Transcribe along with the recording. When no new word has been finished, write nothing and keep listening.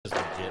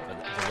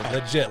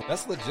Legit.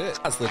 That's legit.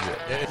 That's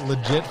legit.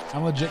 Legit.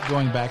 I'm legit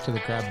going back to the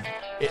crab.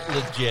 It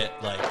legit,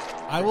 like.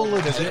 I will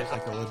legit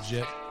like a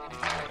legit.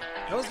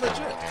 That was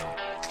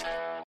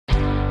legit.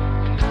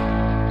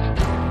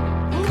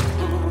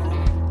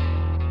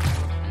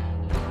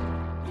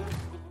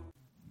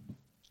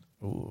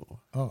 Ooh.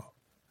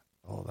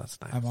 Oh, that's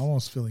nice. I'm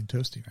almost feeling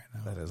toasty right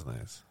now. That is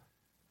nice.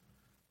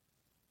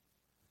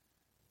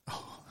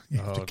 You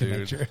have to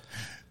connect dude. your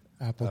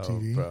Apple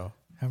TV. Bro.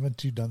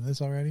 Haven't you done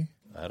this already?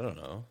 I don't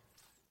know.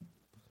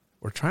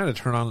 We're trying to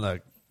turn on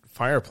the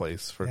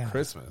fireplace for Yeah.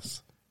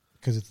 Christmas.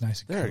 Because it's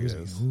nice and There it cozy.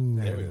 is. Ooh.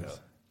 There it is.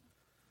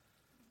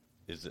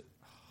 Is it?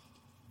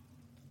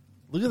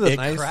 Look at the It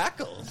nice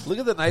crackles. Look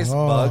at the nice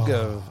Oh. bug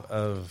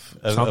of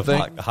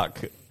something.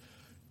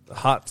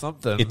 Hot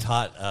something. It's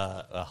hot.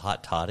 A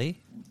hot toddy.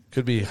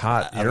 Could be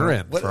hot I don't know.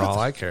 urine What- for all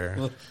I care.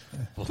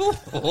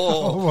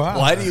 Oh, wow.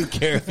 Why do you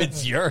care if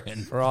it's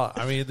urine? For all,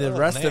 I mean, the Oh,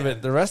 rest of man.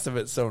 it. The rest of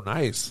it's so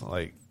nice.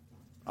 Like,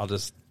 I'll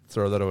just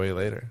throw that away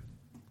later.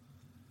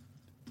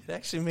 It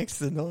actually makes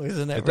the noise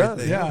and It does,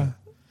 everything. Yeah.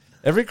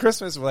 Every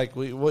Christmas, like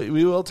we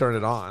will turn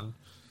it on.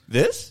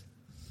 This?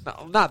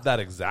 No, not that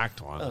exact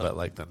one, but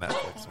like the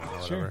Netflix one or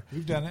whatever. Sure.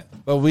 We've done it.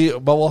 But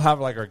we'll have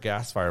like our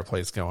gas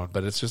fireplace going.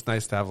 But it's just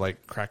nice to have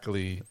like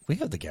crackly. We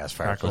have the gas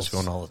Crackles. fireplace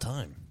going all the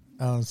time.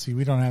 Oh, see,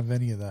 we don't have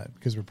any of that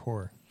because we're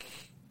poor.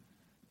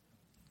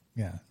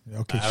 Yeah.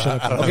 Okay, I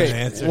shut don't up. know Okay, the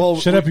answer. well,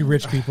 Shut up, you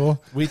rich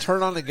people. we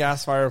turn on the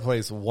gas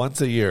fireplace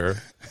once a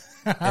year,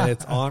 and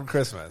it's on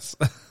Christmas.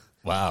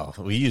 Wow,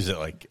 we use it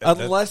like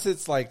Unless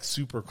it's like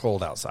super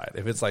cold outside.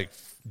 If it's like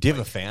Do you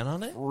have a fan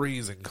on it?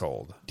 freezing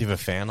cold. Do you have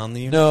a fan on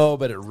the unit? No,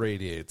 but it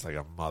radiates like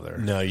a mother.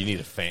 No, you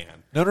need a fan.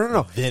 No.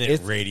 Then it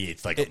It's-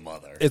 radiates like a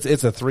mother. It's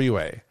a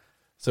 3-way.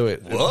 So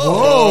it.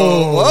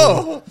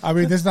 Whoa! I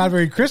mean, that's not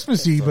very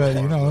Christmassy, but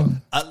you know.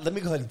 Let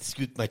me go ahead and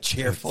scoot my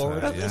chair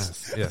forward on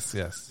this.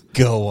 Yes.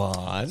 Go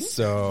on.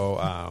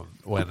 So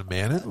when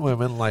men and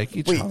women like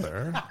each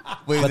other,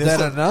 Wait, but this then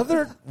is-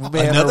 another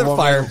man Another or woman,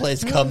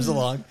 fireplace comes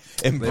along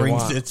and They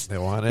brings want- its they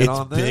want in its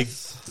on big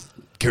this?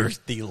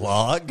 girthy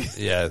log.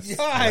 Yes.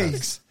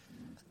 Yikes.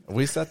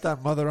 We set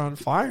that mother on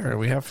fire and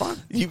we have fun.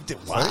 You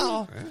did,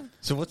 wow.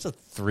 So what's a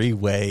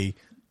 3-way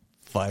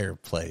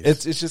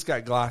fireplace? It's just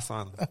got glass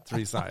on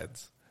 3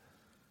 sides.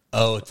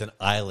 Oh, it's an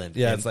island.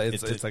 Yeah, And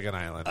it's like an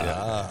island.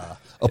 Yeah.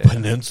 a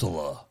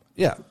peninsula.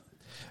 Yeah.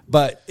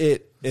 But Is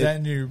that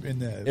in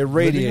the it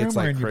radiates living room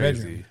or like in your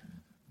crazy. bedroom?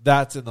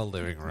 That's in the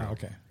living room. Oh,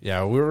 okay.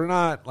 Yeah, we were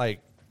not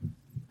like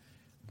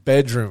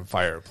bedroom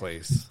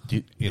fireplace.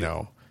 Do- You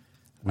know,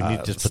 We need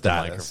to just put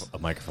status. a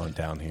microphone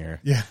down here.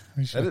 Yeah,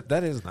 we should.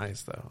 That is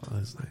nice though.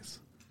 That is nice.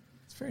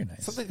 It's very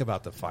nice. Something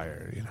about the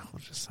fire, you know,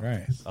 just so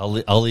Right. nice.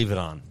 I'll leave it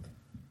on.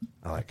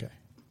 I like it.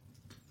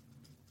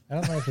 I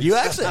don't know if it's, You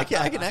actually, I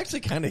can actually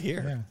kind of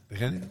hear.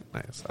 Yeah.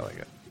 Nice. I like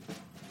it.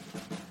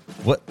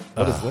 What?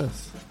 What is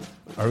this?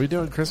 Are we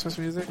doing Christmas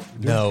music?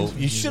 No,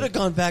 you should have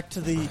gone back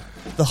to the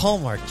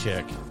Hallmark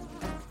chick.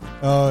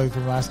 Oh,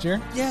 from last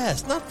year?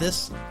 Yes, not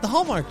this. The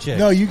Hallmark chick.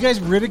 No, you guys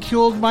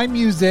ridiculed my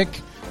music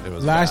It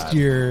was last bad.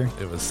 year.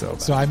 It was so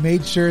bad. So I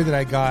made sure that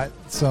I got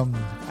some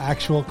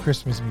actual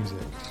Christmas music.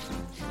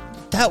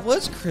 that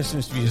was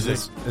Christmas music.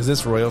 Is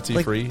this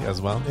royalty free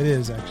as well? It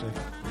is actually.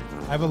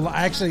 I have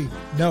actually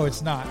no,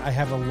 it's not. I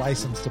have a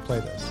license to play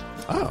this.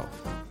 Oh,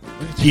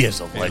 He has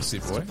a Fancy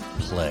license boy. to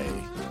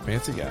play.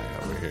 fancy guy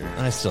over here.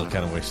 I still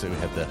kind of wish that we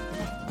had the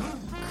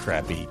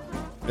crappy.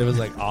 It was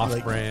like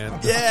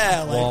off-brand.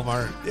 Yeah, like-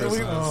 Walmart. Yeah,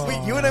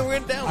 Christmas. you and I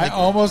went down. I Like,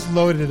 almost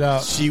loaded it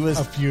up. she was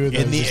a few of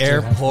those in the just to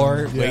have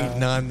airport fun. Yeah.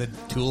 waiting on the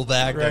tool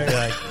bag. Right. I'd be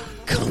like,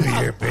 "Come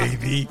here,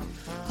 baby."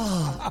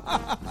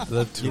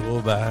 The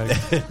tool bag.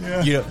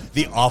 You know,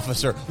 the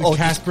officer. The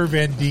Casper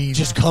Van Dien.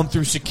 Just come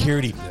through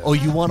security. Oh,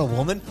 you want a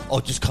woman? Oh,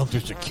 just come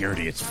through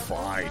security. It's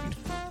fine.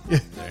 There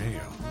you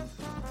go.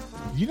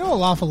 You know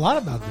an awful lot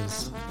about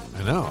this.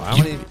 I know. How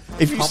many?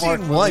 If you've Hallmark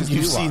seen one, movies do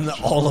you've you seen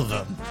watch? all of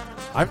them.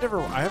 I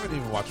haven't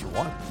even watched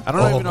one. I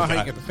don't Oh even know my how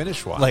God. you can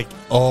finish one. Like,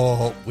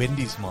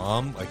 Wendy's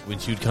mom, like when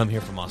she would come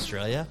here from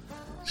Australia,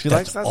 she that's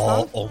likes that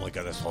all. stuff. Oh my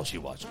god, that's all she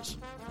watches.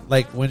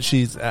 Like when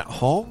she's at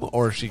home,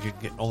 or she could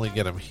only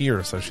get them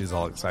here, so she's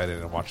all excited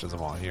and watches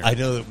them all here. I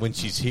know that when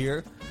she's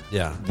here,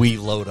 yeah. we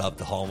load up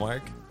the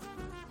Hallmark,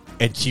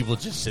 and she will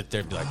just sit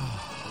there and be like,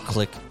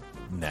 "Click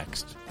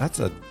next." That's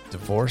a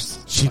divorce.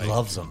 She like,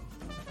 loves them.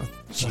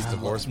 She's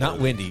divorced. Not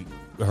Wendy,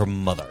 her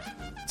mother.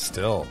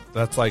 Still,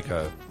 that's like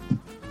a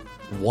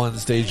one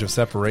stage of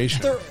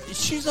separation.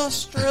 She's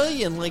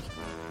Australian. Like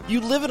you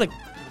live in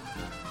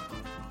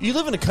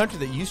a country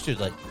that used to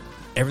like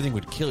everything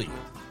would kill you,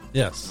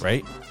 Yes,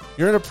 right?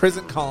 You're in a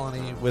prison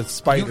colony with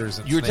spiders.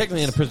 and You're snakes.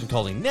 technically in a prison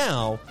colony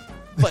now,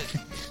 but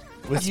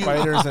with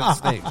spiders and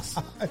snakes.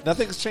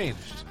 Nothing's changed.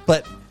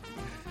 but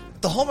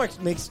the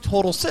Hallmark makes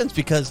total sense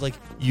because like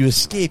you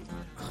escape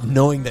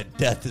knowing that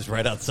death is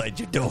right outside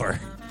your door.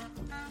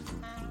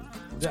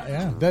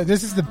 Yeah.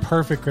 This is the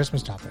perfect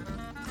Christmas topic.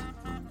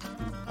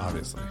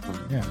 Obviously,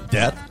 Yeah.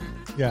 Death?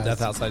 Yeah.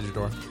 death outside your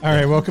door. All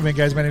right, welcome in,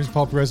 guys. My name is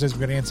Paul Perez. We've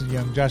got Anson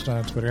Young, Josh Don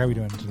on Twitter. How are we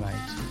doing tonight?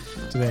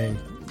 Today?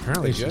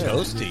 Apparently They good.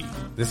 Toasty.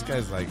 This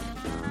guy's like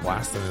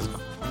blasting his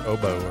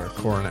oboe or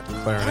clarinet.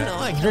 I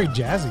know. It's very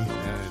jazzy.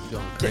 Yeah, he's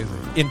going crazy.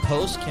 In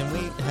post, can we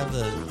have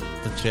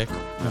the chick?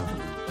 No,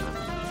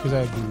 because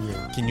that would be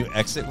weird. Can you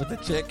exit with the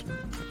chick?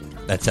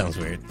 That sounds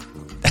weird.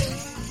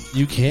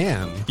 You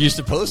can. You're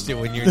supposed to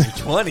when you're in your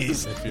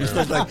 20s. You're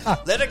supposed to be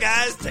like, later,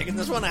 guys, taking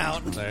this one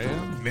out. There you go.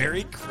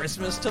 Merry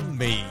Christmas to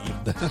me.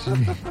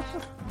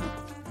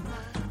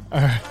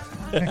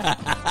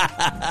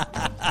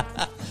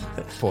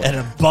 Boy. And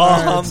a ball All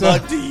right,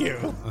 humbug to you.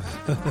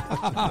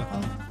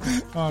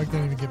 Oh, I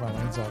can't even get my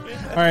lines off.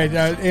 All right,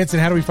 Anson,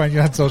 how do we find you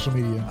on social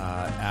media?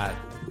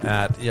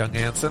 At Young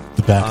Anson.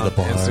 The back on of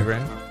the bar.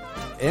 Instagram.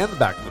 And the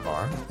back of the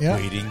bar. Yeah.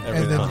 Waiting.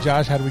 And then,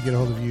 Josh, how do we get a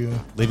hold of you?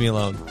 Leave me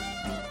alone.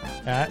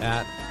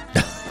 At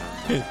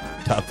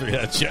Top 3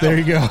 that show. there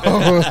you go.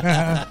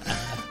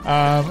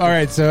 All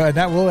right, so and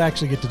that will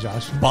actually get to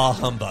Josh. Ball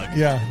humbug.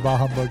 Yeah, Bah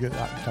Humbug at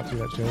Top 3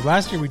 that show.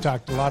 Last year we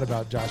talked a lot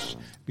about Josh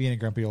being a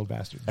grumpy old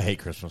bastard. I hate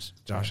Christmas,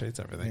 Josh hates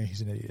Yeah, everything. he's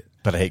an idiot.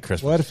 but I hate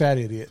Christmas. What a fat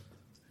idiot.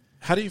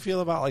 How do you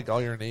feel about like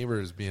all your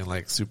neighbors being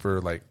like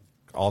super like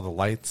all the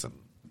lights and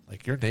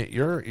like your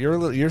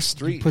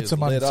street He put is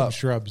some on lit some up.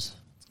 shrubs,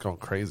 It's going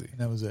crazy. and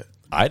that was it.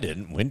 I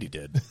didn't. Wendy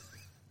did.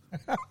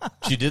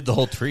 She did the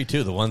whole tree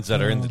too. The ones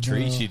that are in the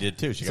tree, she did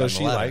too. She got So on the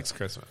she ladder. likes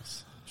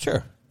Christmas.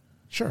 Sure.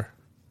 Sure.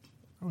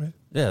 Okay.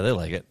 Yeah, they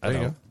like it. I There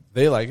you don't. go.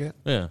 They like it.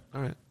 Yeah.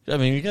 All right. I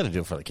mean, you got to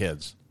do it for the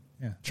kids.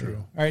 Yeah, True. there you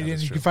go. All right, That and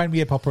is you true. can find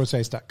me at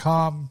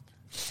paulprosize.com.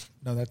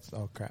 No, that's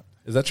crap.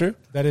 Is that true?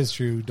 That is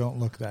true. Don't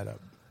look that up.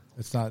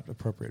 It's not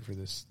appropriate for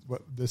this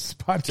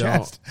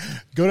podcast.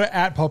 Go to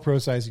at Paul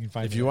Prosize. You can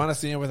find If me you there. want to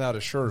see him without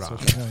a shirt on,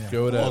 social media.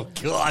 go to. Oh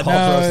God!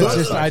 No, it's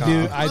just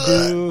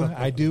paulprosize.com.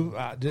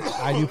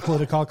 I do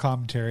political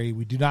commentary.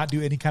 We do not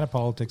do any kind of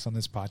politics on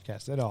this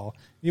podcast at all,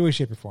 any way,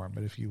 shape, or form.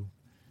 But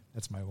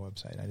that's my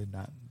website. I did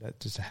not. That's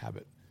just a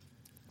habit.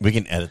 We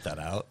can edit that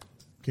out.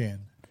 Can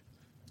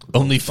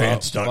But we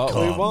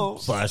Onlyfans.com won't.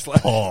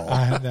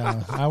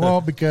 /Paul. I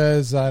won't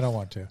because I don't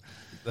want to.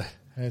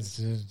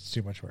 It's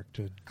too much work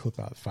to clip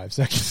out 5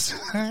 seconds.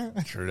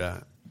 True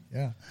that.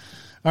 Yeah.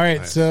 All right.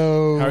 Nice.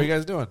 So How are you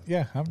guys doing?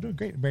 Yeah, I'm doing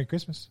great. Merry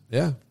Christmas.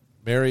 Yeah.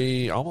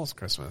 Merry almost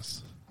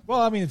Christmas. Well,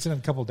 I mean, it's in a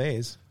couple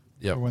days.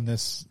 Yep. For when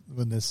this,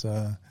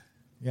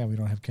 yeah, we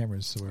don't have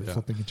cameras, so we're Yeah.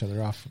 flipping each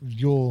other off.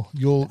 You'll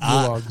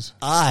logs.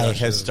 I Josh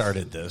has is-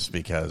 started this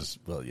because,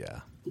 well, yeah.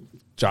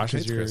 Josh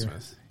hates Because you're-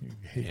 Christmas. You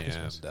hate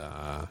Christmas.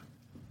 And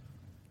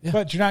yeah.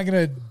 But you're not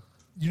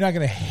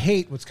gonna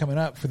hate what's coming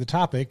up for the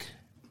topic.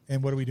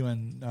 And what are we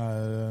doing,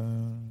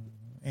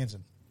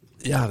 Anson?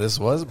 yeah, this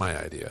was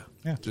my idea.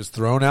 Yeah. Just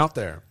thrown out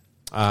there.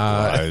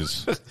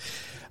 Guys.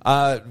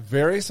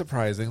 Very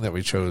surprising that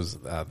we chose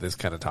this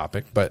kind of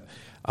topic, but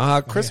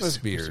Christmas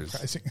super beers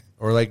surprising.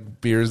 or like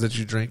beers that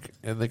you drink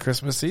in the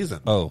Christmas season.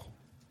 Oh,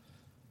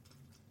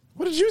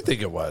 What did you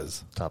think it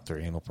was? top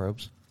 3 anal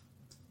probes.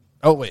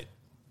 Oh wait,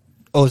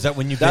 Oh, is that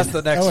when you? that's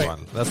the next Oh, wait.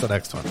 one. That's the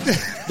next one.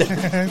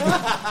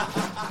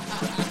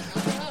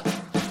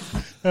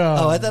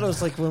 Oh, I thought it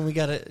was like when we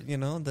got it. You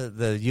know,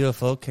 the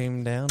UFO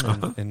came down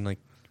and like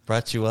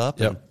brought you up.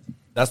 Yep, and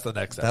that's the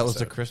next. that was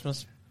the episode.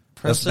 Christmas.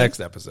 That's present? the next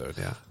episode.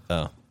 Yeah,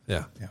 Oh,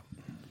 yeah. Yeah.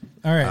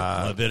 All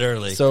right. a bit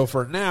early. So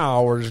for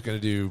now, we're just gonna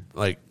do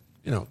like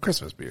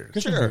Christmas beers.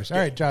 Christmas sure. beers. All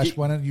right, Josh.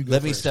 Why don't you go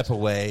Let me first? step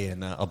away,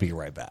 and I'll be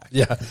right back.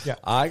 Yeah, Yeah.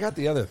 I got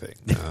the other thing.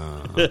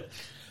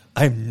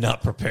 I'm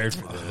not prepared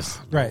for this.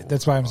 Right.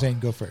 That's why I'm saying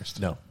go first.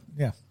 No,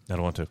 Yeah. I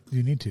don't want to.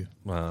 You need to.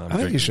 I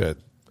think you should.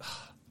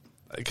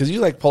 Because you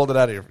like pulled it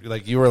out of your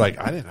like you were like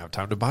I didn't have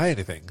time to buy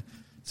anything,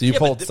 so you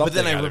pulled something. but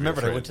then I out of your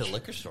remembered I went to fridge. the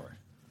liquor store.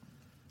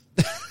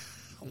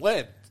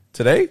 When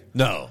today?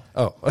 No,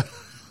 Oh,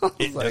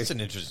 that's an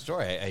interesting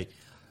story.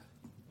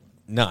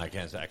 No, I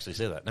can't actually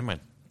say that. Never mind.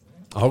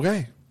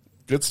 okay.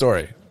 Good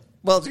story.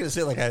 Well, I was going to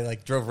say I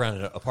drove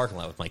around a parking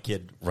lot with my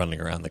kid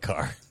running around the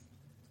car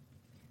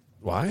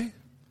Why?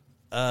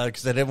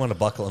 because I didn't want to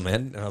buckle him in,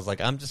 and I was like,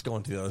 I'm just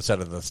going to the other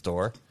side of the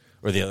store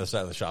or the other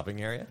side of the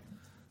shopping area.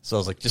 So I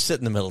was like, just sit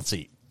in the middle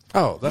seat.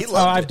 Oh, that's He Oh,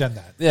 loved I've it. done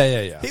that.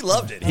 yeah. He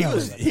loved it. He I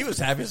was know. he was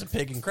happy as a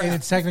pig in crap. And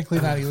it's technically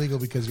not illegal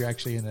because you're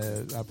actually in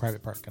a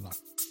private parking lot.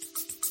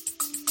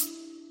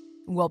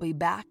 We'll be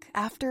back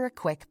after a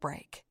quick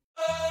break.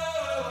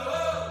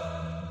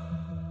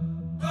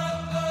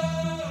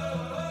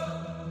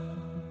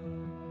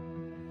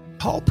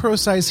 Paul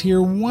Prosize here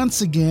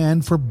once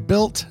again for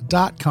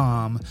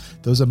Built.com.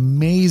 Those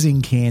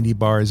amazing candy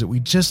bars that we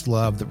just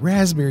love, the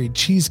raspberry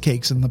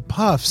cheesecakes and the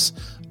puffs.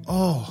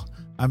 Oh,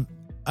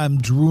 I'm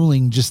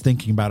drooling just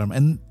thinking about them.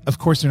 And of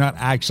course, they're not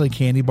actually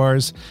candy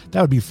bars.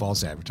 That would be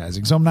false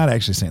advertising. So I'm not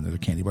actually saying they're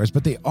candy bars,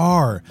 but they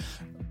are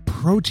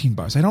protein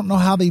bars. I don't know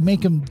how they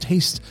make them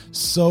taste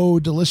so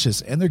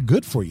delicious, and they're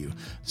good for you.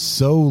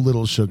 So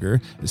little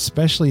sugar,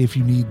 especially if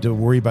you need to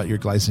worry about your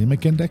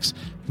glycemic index.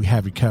 We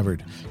have you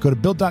covered. Go to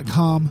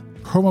Built.com,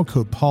 promo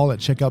code Paul at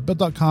checkout.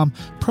 Built.com,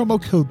 promo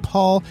code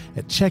Paul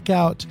at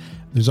checkout.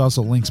 There's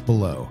also links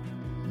below.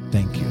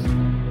 Thank you.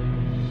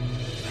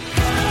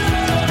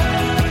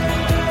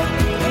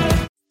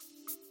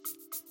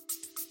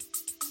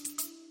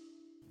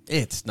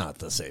 It's not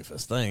the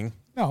safest thing.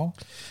 No.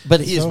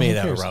 But he is So made who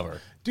out of cares?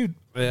 rubber. Dude,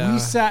 Yeah. we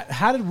sat.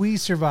 How did we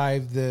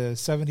survive the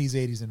 70s,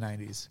 80s, and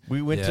 90s?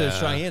 We went Yeah. to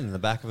Cheyenne in the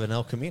back of an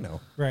El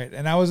Camino. Right.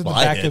 And I was in Well,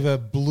 the I back did. of a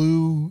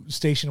blue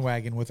station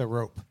wagon with a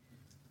rope.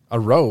 A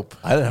rope.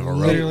 I didn't have a rope.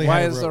 Literally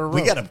Why had a is there a rope.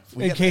 rope? We got a.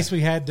 In case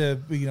we had to,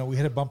 we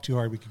had to bump too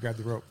hard, we could grab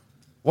the rope.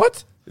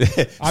 What?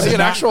 I'm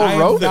an actual I am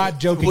rope? not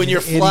joking. When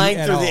you're any flying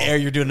at through all. the air,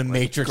 you're doing a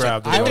matrix.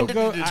 Grab the I rope.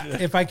 will go.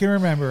 If I can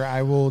remember,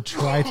 I will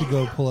try to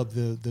go pull up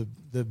the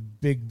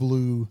big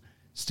blue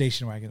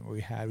station wagon that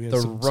we had. We had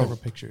The several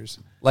rope. pictures.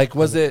 Like,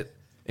 was it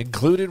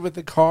included with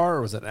the car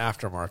or was it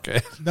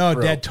aftermarket? No,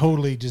 rope? Dad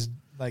totally just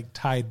like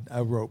tied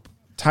a rope.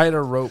 Tied a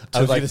rope I to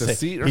was like gonna the say,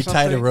 seat or he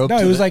something? tied a rope. No,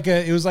 to it was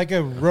the- like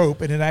a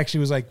rope, and it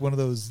actually was like one of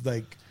those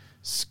like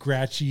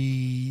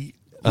scratchy.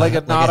 Like a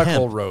like a nautical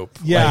hemp. rope.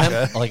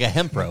 Yeah. like a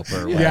hemp rope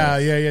or whatever.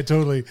 Yeah,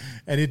 totally.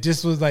 And it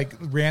just was like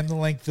ran the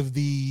length of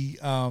the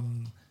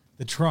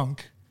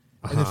trunk,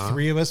 and the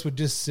three of us would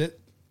just sit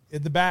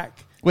in the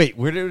back. Wait,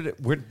 where did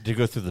it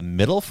go through the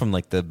middle from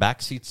like the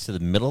back seats to the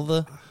middle of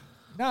the?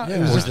 No, Yeah. it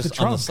was Or just the just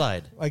trunk on the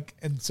side? Like,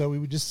 and so we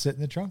would just sit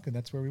in the trunk, and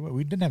that's where we went.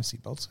 We didn't have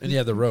seatbelts. And you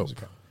had the rope.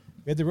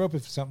 We had the rope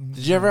if something.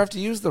 Did you ever have to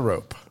use the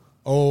rope?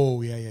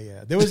 Oh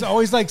yeah. There was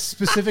always like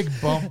specific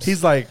bumps.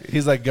 He's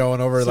like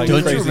going over like Don't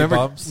you crazy remember-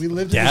 bumps. We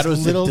lived Dad in this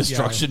was little in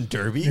Destruction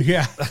Derby.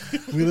 Yeah,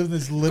 we lived in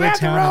this little Grab the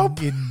town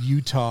rope. in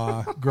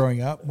Utah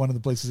growing up. One of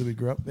the places that we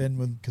grew up in,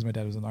 because my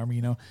dad was in the army,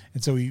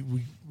 And so we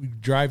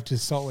drive to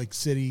Salt Lake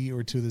City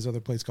or to this other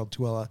place called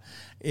Tooele,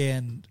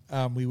 and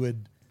we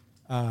would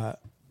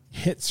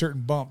hit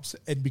certain bumps.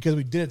 And because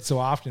we did it so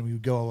often, we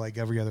would go like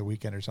every other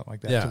weekend or something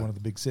like that Yeah. to one of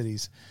the big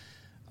cities.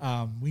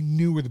 We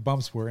knew where the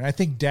bumps were, and I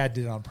think Dad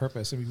did it on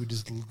purpose. And we would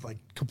just like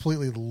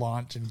completely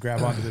launch and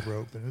grab onto the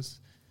rope, and it was.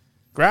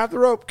 Grab the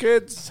rope,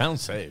 kids.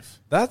 Sounds safe.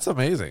 That's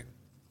amazing.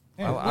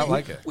 Yeah, I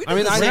like it. we I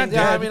mean, did the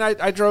same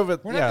I drove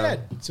it. We're yeah,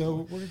 not dead,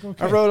 so we're gonna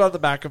go. I rode on the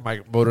back of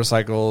my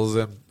motorcycles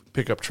and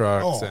pickup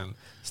trucks Oh. and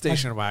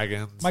station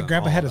wagons. My and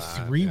grandpa all had a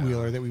that,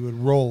 3-wheeler yeah. that we would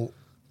roll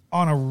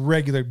on a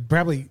regular,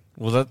 probably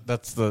Well,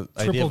 that's the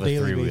idea triple of a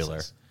daily 3-wheeler.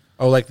 basis.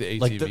 Oh, like the ATV,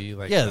 Like the-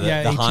 like yeah, that. the-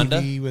 Yeah, ATV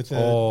Honda? with a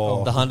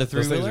Oh, The Honda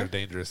those things 3-wheeler? are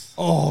dangerous.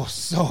 oh,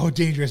 so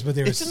dangerous, but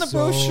they were It's in the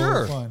so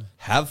brochure. fun.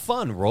 Have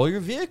fun. Roll your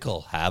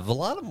vehicle. Have a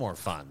lot of more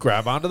fun.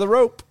 Grab onto the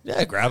rope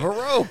Yeah, grab a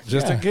rope.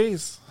 just Yeah. in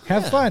case.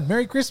 Have fun.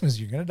 Merry Christmas.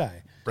 You're gonna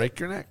die. Break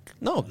your neck.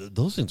 No,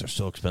 those things are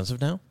so expensive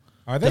now.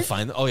 Are they? To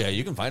find, oh yeah,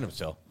 you can find them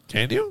still.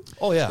 Can you?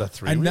 Oh yeah, The I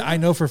three know, wheel. I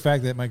know for a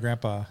fact that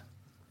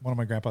one of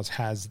my grandpas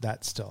has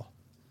that still.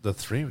 The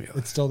 3-wheel.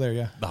 It's still there.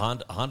 Yeah. the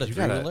Honda You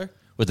gotta- 3-wheeler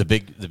with the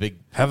big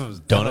Have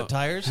donut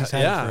tires. He's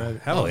had Yeah, it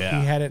forever. hell yeah.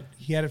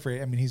 He had it for.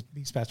 I mean,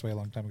 he's passed away a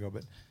long time ago,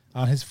 but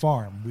on his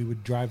farm, we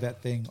would drive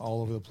that thing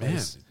all over the Man,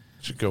 place.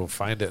 should go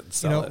find it and You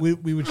sell know, it.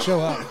 we would show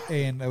up,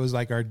 and it was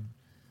like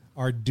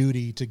our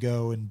duty to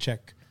go and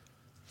check,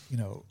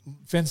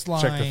 fence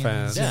lines, Check the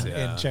fence, and,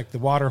 yeah. and check the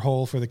water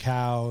hole for the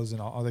cows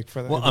and all the.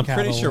 For the Well, I'm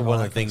pretty cattle sure and one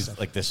all of the that kind things, stuff.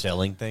 like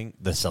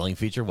the selling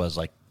feature was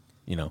like,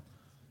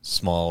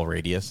 small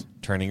radius,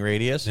 turning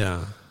radius.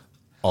 yeah.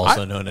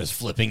 Also known as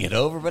flipping it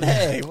over, but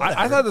hey,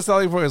 I thought the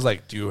selling point was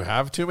like, do you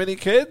have too many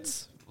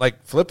kids?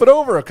 Like, flip it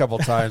over a couple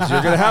times.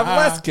 You're going to have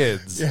less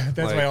kids. Yeah,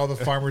 that's Like, why all the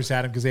farmers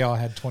had them because they all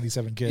had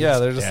 27 kids. Yeah,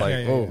 they're just Yeah, like,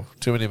 yeah, oh, yeah.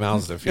 too many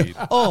mouths to feed.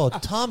 Oh,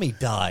 Tommy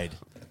died.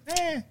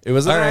 It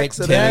was an All right,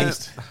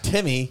 accident.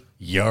 Timmy,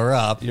 you're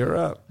up. You're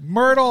up.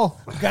 Myrtle,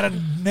 got to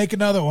make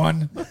another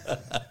one.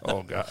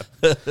 Oh, God.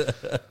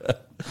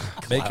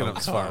 Making them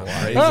smart.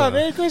 Oh,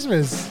 Merry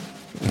Christmas!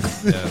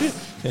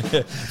 Yes.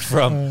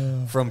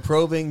 From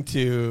probing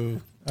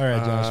to All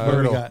right, Josh, what do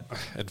we Myrtle. got?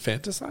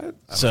 Infanticide?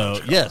 so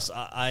yes,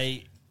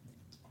 I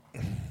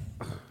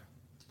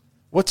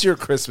What's your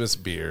Christmas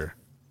beer?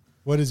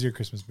 What is your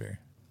Christmas beer?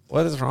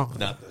 What is wrong with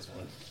not this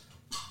one.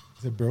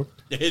 Is it broke?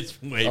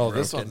 It's way Oh,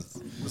 broken.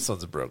 this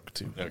one's broke,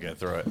 too. Okay,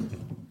 throw it.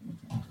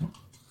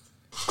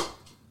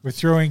 We're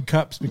throwing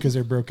cups because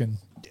they're broken.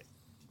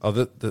 Oh,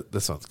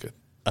 this one's good.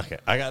 Okay,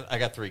 I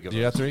got three good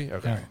You ones. got 3?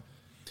 Okay. All right.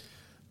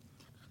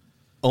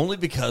 Only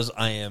because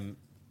I am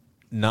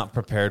not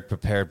prepared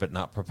but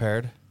not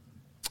prepared.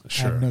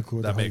 Sure. I have no clue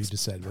what that the hell you makes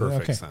just said, but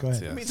perfect okay, sense. go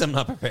ahead. It Yeah. means I'm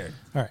not prepared.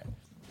 All right.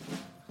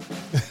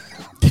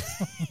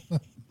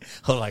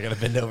 Hold on, I gotta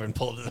bend over and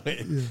pull it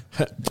away.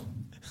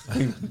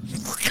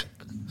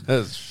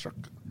 That's shook.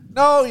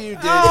 No, you did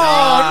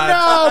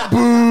Oh, no!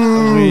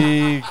 Boo!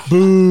 Weak.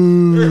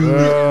 Boo!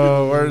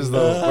 Oh, where's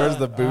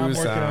the boo I'm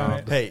working on sound?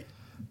 it. Hey,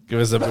 Give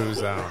us a boo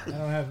sound. I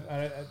don't have.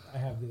 I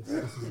have this.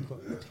 This is a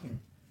clip.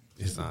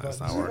 It's not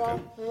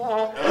working.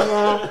 only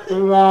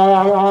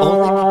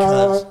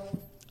because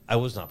I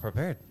was not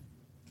prepared.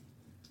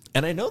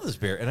 And I know this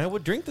beer, and I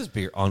would drink this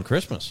beer on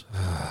Christmas,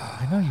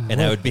 I know you. and would.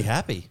 I would be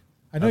happy.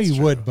 I know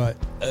you would, but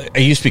I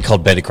used to be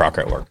called Betty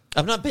Crocker at work.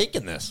 I'm not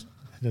baking this.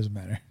 it doesn't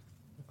matter.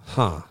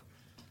 Huh.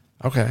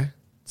 Okay.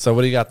 So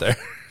what do you got there?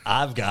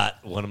 I've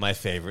got one of my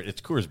favorite.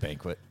 It's Coors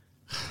Banquet.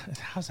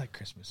 How's that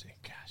Christmassy?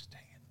 Gosh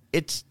dang it!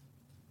 It's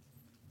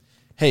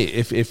Hey,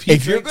 if if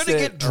you're going going to to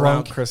get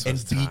drunk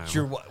Christmas and beat time,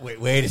 your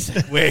wait a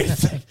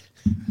second.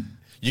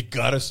 You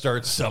got to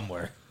start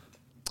somewhere.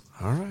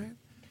 All right.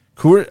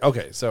 Cool.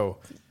 Okay, so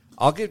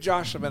I'll give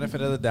Josh the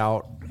benefit of the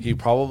doubt. He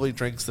probably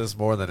drinks this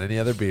more than any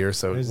other beer,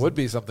 so it would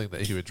be something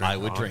that he would drink. I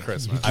would on drink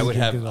Christmas. I would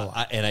drink have, it a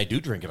lot. and I do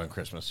drink it on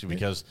Christmas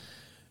because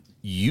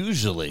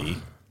usually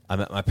I'm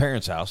at my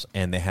parents' house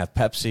and they have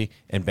Pepsi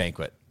and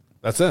Banquet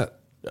That's it.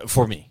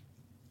 for me.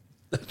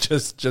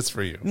 just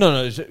for you.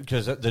 No,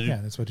 because Yeah,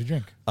 that's what you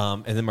drink.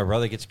 and then my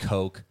brother gets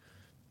Coke,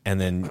 and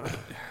then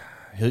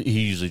he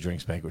usually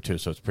drinks Banquet too,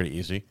 so it's pretty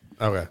easy.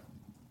 Okay.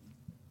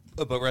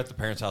 But we're at the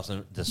parents' house,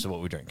 and this is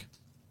what we drink.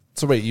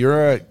 So wait,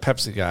 you're a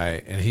Pepsi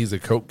guy and he's a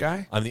Coke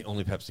guy? I'm the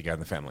only Pepsi guy in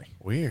the family.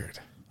 Weird.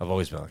 I've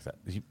always been like that.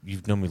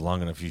 You've known me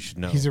long enough. You should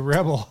know. He's a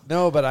rebel.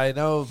 No, but I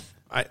know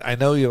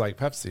you like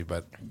Pepsi,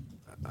 but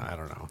I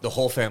don't know. The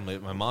whole family.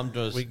 My mom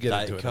does We can get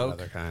Diet into it Coke.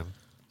 another time.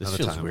 This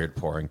another feels time. weird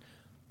pouring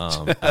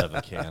out of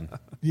a can.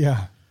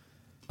 Yeah.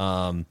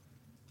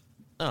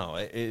 No,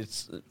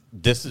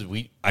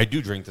 I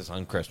do drink this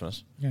on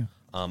Christmas. Yeah.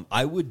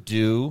 I would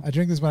do. I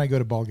drink this when I go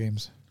to ball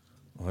games,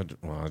 Well,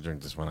 I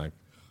drink this when I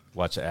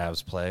watch the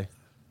Avs play.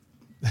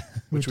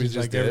 which we is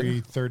just like did. every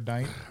third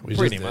night. We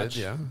Pretty just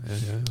did, much.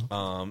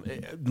 Yeah.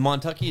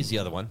 Montucky is the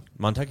other one.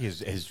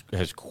 Montucky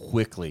has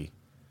quickly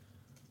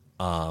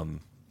come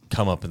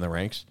up in the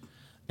ranks.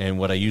 And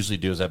what I usually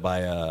do is I buy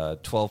a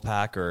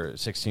 12-pack or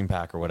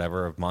 16-pack or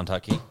whatever of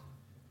Montucky,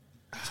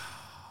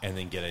 and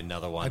then get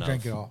another one. I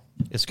drank it all.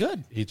 It's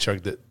good. He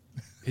chugged it.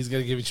 He's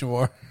gonna give you two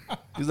more.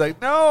 He's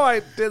like, no,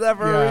 I did that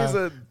for a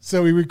reason.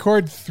 So we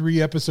record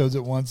 3 episodes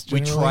at once.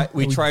 We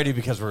generally. try to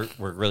because we're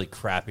really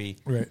crappy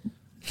Right.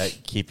 at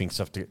keeping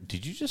stuff together.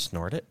 Did you just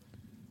snort it?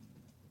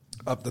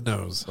 Up the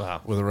nose.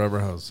 Wow. With a rubber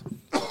hose.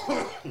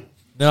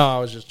 No, I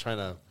was just trying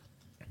to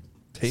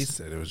taste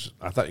it. It was.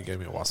 I thought you gave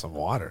me some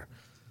water.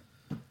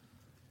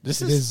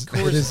 This It is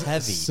Coors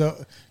heavy.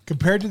 So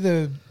compared to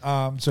the,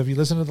 so if you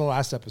listen to the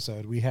last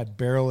episode, we had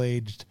barrel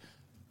aged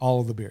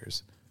all of the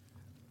beers,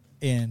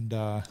 and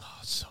Oh,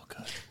 so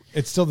good.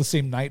 it's still the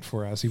same night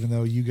for us, even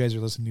though you guys are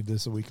listening to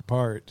this a week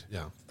apart.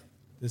 Yeah.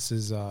 This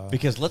is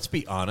Because let's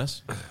be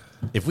honest,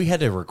 if we had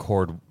to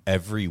record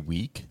every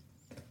week,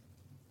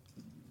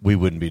 we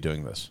wouldn't be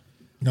doing this.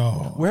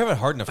 no. We're having a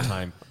hard enough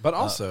time. But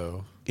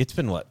also, It's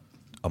been what,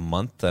 a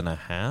month and a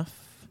half?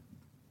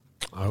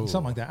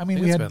 Something like that. I mean,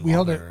 think we it's had been we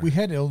held longer. it. We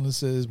had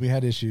illnesses. We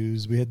had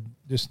issues. We had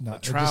just not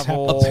it just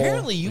travel. happened.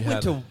 Apparently, you we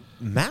went had- to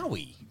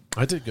Maui.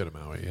 I did go to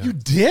Maui. Yeah. You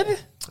did?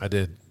 I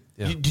did.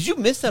 Yeah. Did you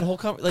miss that whole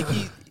like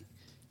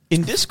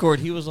in Discord?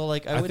 He was all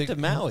like, "I went think- to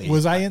Maui."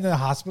 Was I in the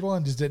hospital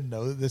and just didn't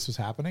know that this was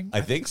happening? I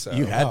think so. so.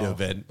 You had to Oh. have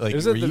been. Like, it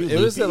was were at you it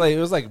was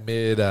loopy? like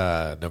mid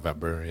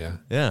November. Yeah.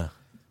 yeah,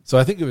 So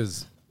I think it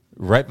was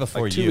right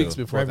before like 2 you. weeks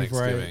before right before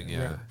Thanksgiving.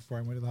 yeah. right before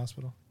I went to the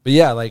hospital. But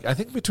yeah, like I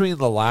think between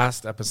the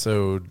last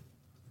episode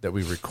that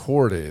we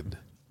recorded,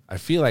 I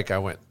feel like I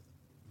went.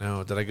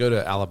 No, did I go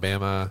to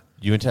Alabama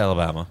You went to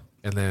Alabama.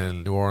 and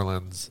then New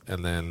Orleans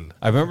and then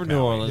I remember New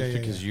Orleans Yeah, yeah,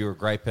 because yeah. you were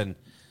griping.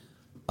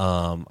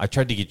 I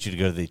tried to get you to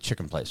go to the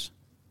chicken place.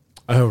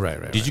 oh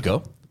right. Did you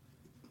go?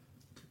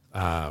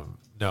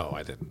 No,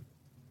 I didn't.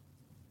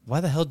 Why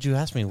the hell did you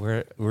ask me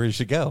where you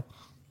should go?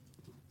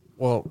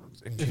 Well,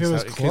 in If case, it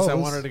was in case I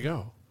close. wanted to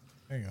go.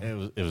 There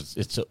you go.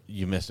 It's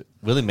you missed it.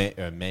 Willie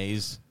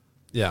Mays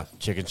Yeah,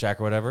 Chicken Shack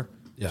or whatever.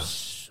 yeah.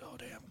 So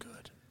damn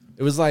good.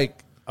 It was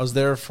like I was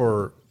there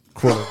for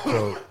quote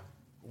unquote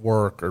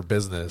work or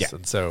business, Yeah.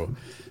 and so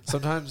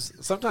sometimes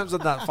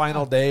on that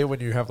final day when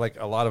you have like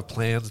a lot of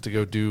plans to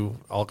go do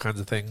all kinds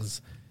of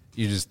things,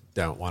 you just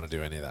don't want to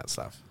do any of that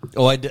stuff.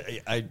 Oh, I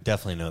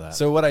definitely know that.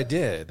 So what I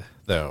did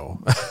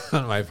though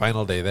on my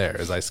final day there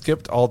is I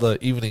skipped all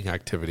the evening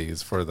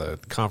activities for the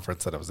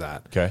conference that I was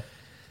at, okay.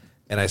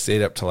 and I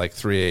stayed up till like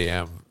 3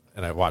 a.m.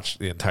 and I watched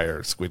the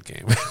entire Squid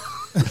Game.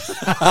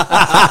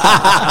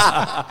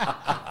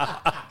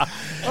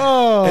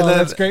 Oh, And then-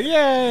 that's great!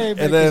 Yay!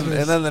 and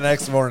then the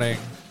next morning,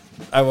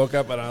 I woke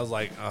up and I was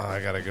like, "Oh,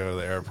 I gotta go to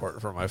the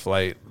airport for my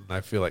flight." And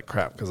I feel like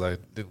crap because I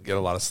didn't get a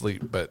lot of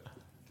sleep, but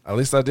at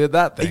least I did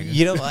that thing.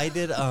 You know, I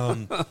did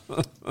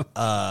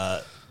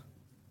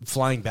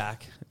flying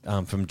back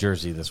from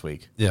Jersey this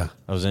week. Yeah.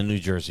 I was in New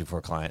Jersey for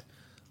a client,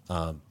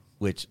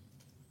 which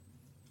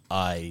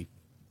I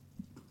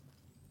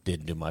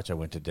didn't do much. I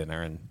went to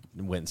dinner and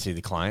went and see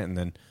the client, and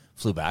then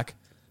flew back.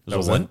 It That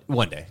was was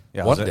one day.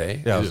 Yeah, One I was at-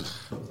 day? Yeah,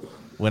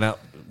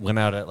 went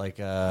out at like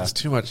That's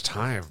too much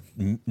time.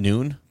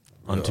 noon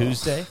on Ugh.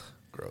 Tuesday,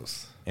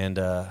 Gross. and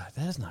that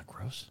is not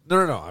gross. No.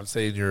 I'm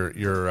saying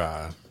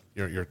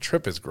your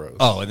trip is gross.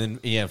 Oh, and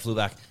then flew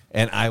back,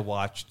 and I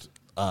watched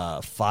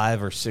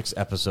 5 or 6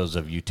 episodes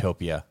of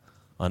Utopia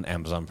on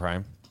Amazon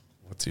Prime.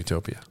 What's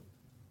Utopia?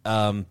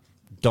 Don't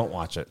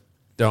watch it.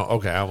 Don't.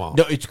 Okay, I won't.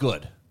 No, it's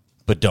good,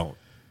 but don't.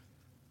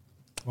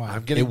 Wow.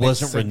 I'm getting It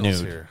wasn't mixed signals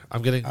renewed. here.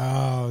 I'm getting.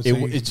 Oh, so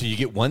So you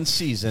get one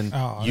season,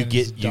 Oh, you and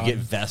get it's you get done.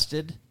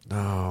 vested,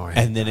 no.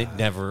 and then it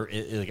never.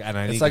 And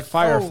I it's need like to-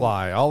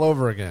 Firefly all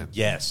over again.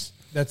 Yes,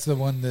 that's the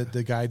one that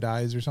the guy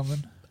dies or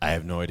something. I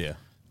have no idea.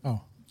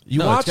 Oh, You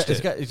No, watched it's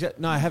it. got,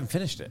 no, I haven't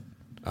finished it.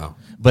 Oh,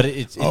 But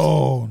it's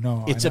Oh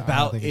no! it's I don't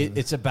about think it is.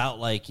 it's about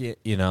like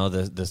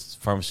this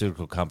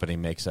pharmaceutical company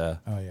makes Oh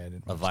yeah, I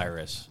didn't. a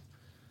virus,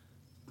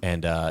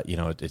 and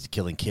it's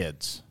killing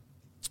kids,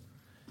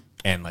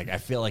 and like I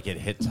feel like it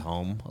hits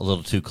home a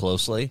little too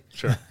closely.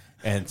 sure.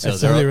 And so, And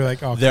so they were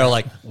like, oh, they're crap.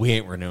 like, we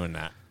ain't renewing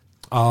that.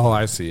 Oh,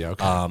 I see.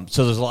 Okay.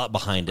 So there's a lot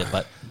behind it,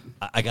 but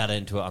I got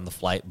into it on the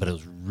flight. But it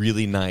was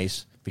really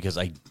nice because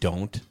I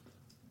don't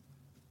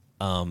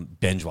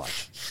binge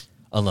watch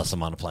unless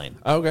I'm on a plane.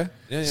 Okay.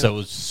 Yeah. So it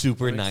was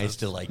super Makes nice sense.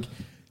 to like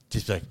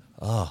just be like,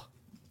 oh,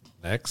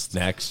 next.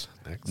 next.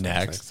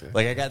 Yeah.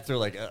 Like I got through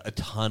like a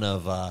ton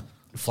of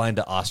flying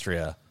to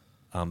Austria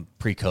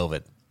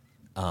pre-COVID.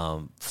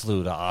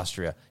 Flew to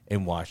Austria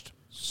and watched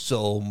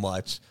so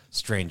much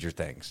Stranger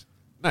Things.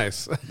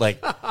 Nice. Like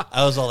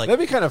I was all like, That'd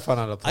be kind of fun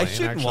on a plane. I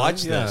shouldn't actually.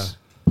 watch Yeah. this.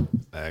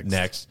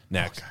 Next.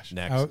 Next.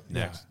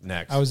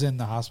 I was in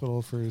the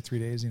hospital for 3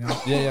 days.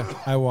 Yeah.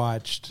 I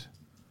watched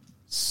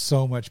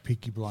so much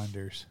Peaky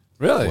Blinders.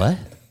 Really? What?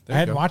 There I you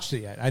hadn't go. watched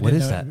it yet. I What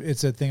didn't is know that?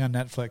 It's a thing on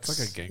Netflix. It's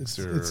like a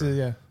gangster. It's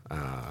a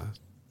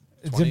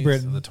It's 20s, in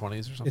Britain. the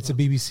 20s or something. It's a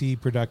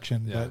BBC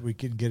production, Yeah. but we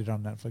can get it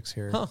on Netflix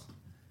here. Huh.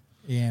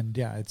 And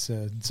yeah, it's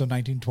so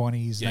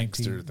 1920s,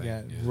 Gangster thing,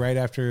 yeah. right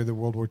after the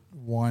World War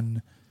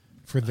I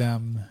for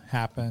them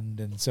happened,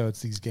 and so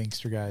it's these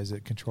gangster guys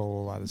that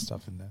control a lot of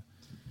stuff in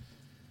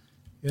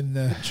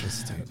the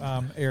Interesting.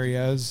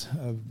 areas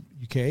of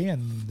UK,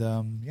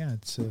 and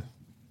it's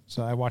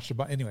so I watched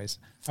anyways.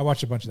 I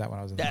watched a bunch of that when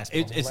I was in the Yeah,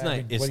 hospital. it's What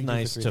nice. do you It's do for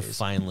nice 3 to days?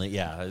 finally.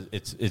 Yeah,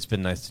 it's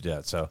been nice to do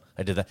that. So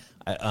I did that.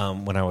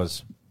 When I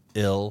was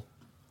ill,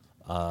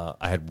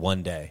 I had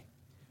one day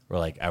where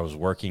like I was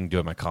working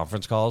doing my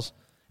conference calls,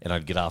 and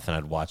I'd get off and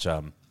I'd watch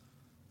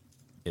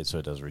it so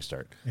it does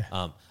restart.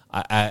 Yeah.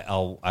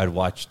 I'd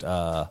watched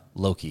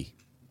Loki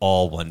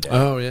all one day.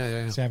 Oh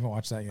yeah. See, I haven't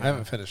watched that yet. I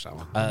haven't finished that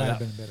one. Might that- have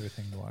been a better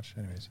thing to watch,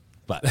 anyways.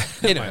 But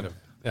Might anyway, have.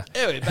 Yeah.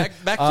 anyway,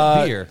 back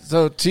to beer.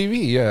 So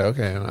TV. Yeah.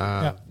 Okay.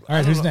 Yeah. All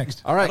right, who's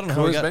next? All right. I don't know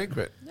how we Coors got-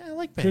 Banquet. Yeah, I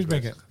like Here's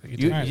banquets. Banquet.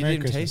 You, All right, you Merry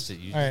didn't Christmas. taste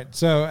it. You, All right,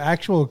 so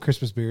actual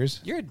Christmas beers.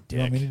 You're a You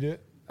want me to dick. do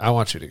it? I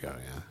want you to go.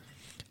 Yeah.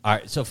 All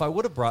right, so if I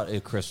would have brought a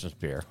Christmas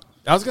beer,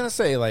 I was gonna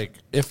say like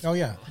if Oh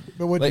yeah,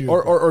 but what like do you?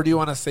 or do you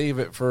want to save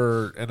it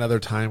for another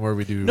time where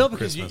we do no,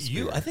 because Christmas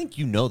you beer? I think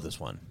you know this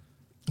one.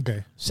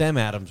 Okay, Sam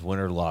Adams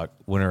Winter Ale.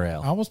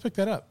 I almost picked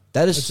that up.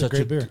 That is That's such a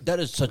great beer. That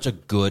is such a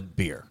good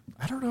beer.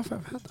 I don't know if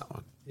I've had that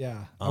one. Yeah,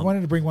 I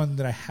wanted to bring one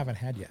that I haven't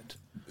had yet.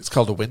 It's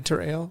called a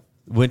winter ale.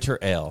 Winter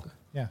Ale.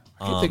 Yeah,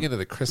 I keep thinking of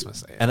the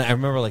Christmas ale. And I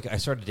remember like I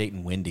started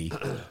dating Wendy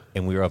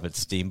and we were up at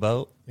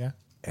Steamboat yeah.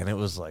 and it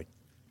was like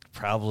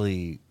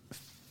probably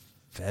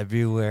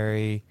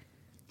February.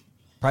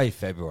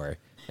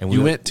 And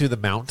You went to the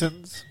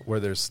mountains where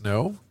there's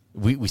snow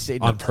we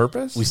stayed on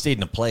purpose? We stayed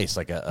in a place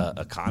like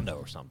a condo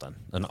or something.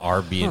 An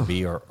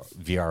Airbnb or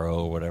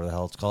VRO or whatever the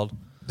hell it's called.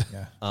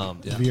 Yeah. Yeah.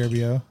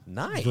 VRBO.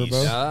 Nice.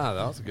 Verbo. Yeah,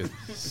 that was a good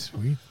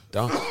Sweet.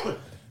 dunk.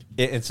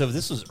 And so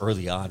this was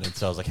early on, and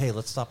so I was like, "Hey,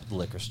 let's stop at the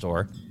liquor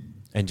store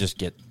and just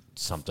get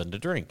something to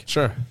drink."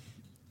 Sure.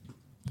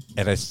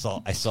 And I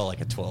saw like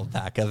a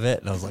 12-pack of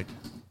it, and I was like,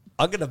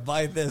 "I'm gonna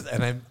buy this."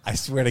 And I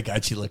swear to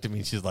God, she looked at me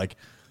and she's like,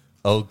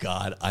 "Oh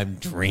God, I'm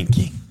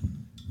drinking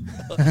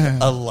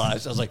a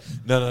lot." I was like,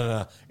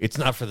 "No, it's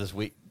not for this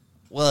week.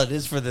 Well, it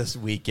is for this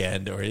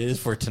weekend, or it is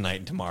for tonight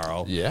and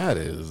tomorrow. Yeah, it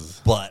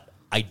is. But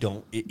I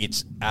don't.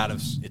 It's out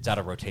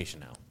of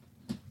rotation now."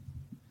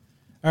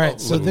 All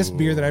right, so this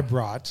beer that I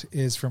brought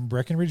is from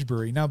Breckenridge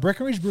Brewery. Now,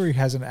 Breckenridge Brewery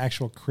has an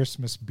actual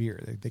Christmas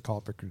beer. They call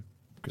it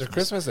The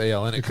Christmas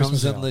ale, and it The comes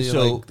Christmas in ale. the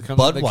So like, comes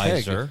in the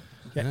keg. Budweiser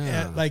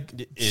Yeah,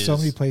 like Is so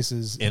many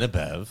places. in a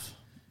bev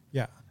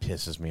Yeah,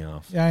 pisses me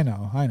off. yeah, I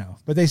know,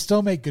 but they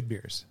still make good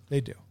beers.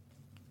 They do.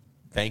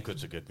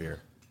 Banquet's a good beer.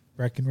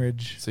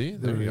 Breckenridge. See,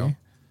 there we Brewery,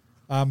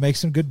 make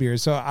some good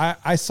beers. So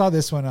I saw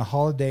this one, a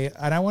holiday,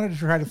 and I wanted to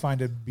try to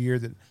find a beer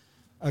that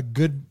a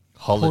good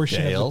portion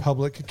of the Holiday-ale?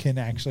 public can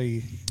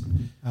actually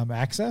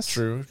access.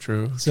 True.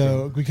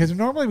 So because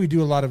normally we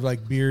do a lot of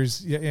like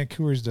beers. Yeah,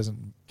 Coors doesn't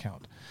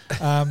count.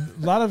 A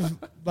lot of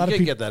can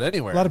people get that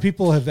anywhere. A lot of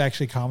people have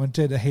actually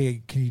commented,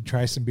 "Hey, can you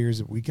try some beers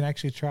that we can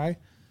actually try?"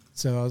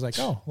 So I was like,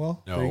 "Oh,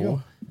 well, there you No.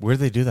 go." Where do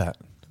they do that?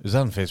 Is that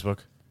on Facebook?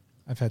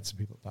 I've had some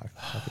people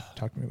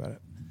talk to me about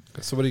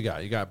it. So what do you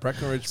got? You got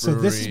Breckenridge So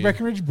Brewery. this is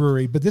Breckenridge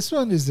Brewery, but this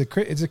one is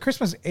it's a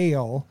Christmas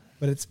ale,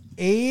 but it's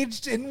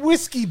aged in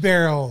whiskey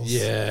barrels.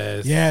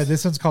 Yes. Yeah,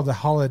 this one's called the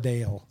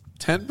Holiday Ale.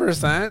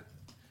 10%.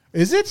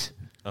 Is it?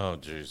 Oh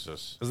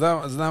Jesus! Isn't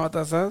that what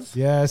that says?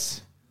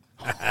 Yes.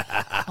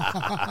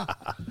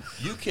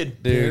 You can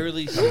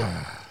barely.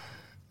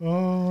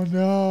 Oh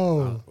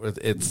no.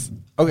 It's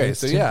okay. It's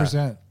So yeah.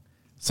 10%.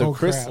 So Oh,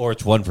 Chris. crap. Or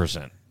it's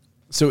 1%.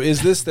 So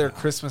is this their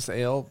Christmas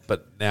ale?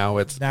 But now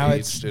it's Now aged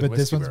it's in but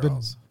this whiskey one's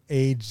barrels. been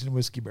aged in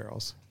whiskey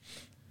barrels.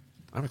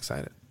 I'm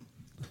excited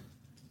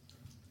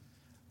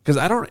because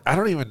I don't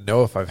even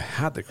know if I've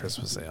had the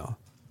Christmas ale.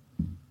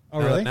 Oh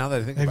Now- really? now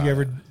that I think have about you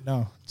ever? it.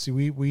 No. See,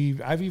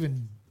 I've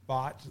even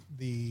bought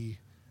the.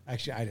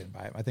 Actually, I didn't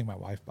buy it. I think my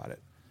wife bought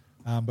it,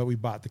 but we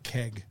bought the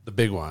keg. The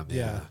big one.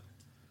 Yeah.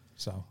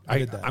 So I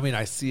did that. I mean,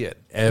 I see it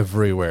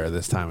everywhere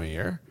this time of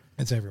year.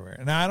 It's everywhere.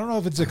 And I don't know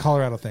if it's a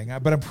Colorado thing,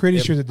 but I'm pretty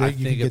sure that I you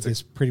can think get it's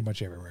this pretty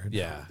much everywhere.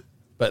 Yeah.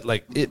 But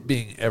like it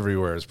being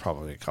everywhere is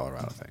probably a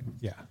Colorado thing.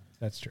 Yeah,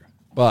 that's true.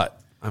 But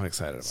I'm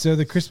excited about it. So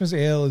the Christmas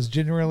ale is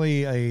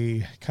generally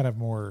a kind of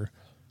more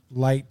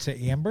light to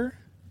amber.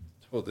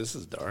 Oh, this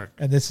is dark.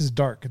 And this is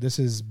dark. This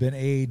has been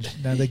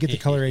aged. Now they get the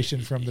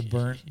coloration from the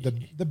burnt,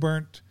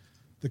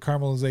 the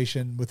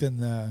caramelization within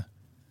the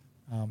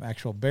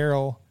actual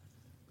barrel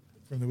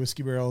from the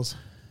whiskey barrels.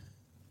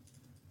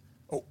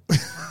 Oh,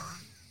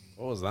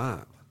 What was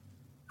that?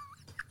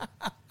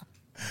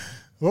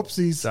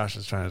 whoopsies! Josh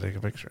is trying to take a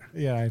picture.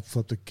 Yeah, I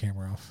flipped the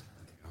camera off.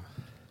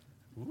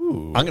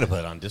 Ooh. I'm going to put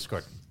it on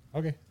Discord.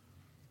 Okay.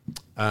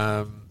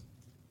 I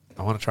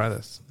want to try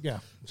this. Yeah.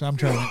 So I'm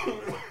trying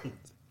it.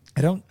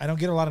 I don't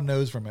get a lot of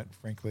nose from it,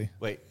 frankly.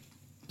 Wait.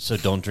 So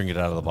don't drink it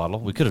out of the bottle?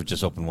 We could have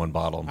just opened one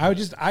bottle. I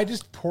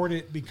just poured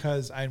it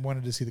because I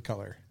wanted to see the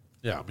color.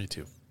 Yeah, me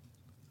too.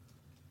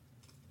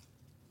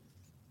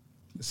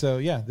 So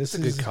yeah, this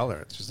It's a is good color.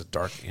 It's just a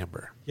dark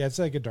amber. Yeah, it's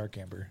like a dark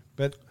amber,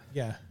 but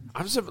yeah,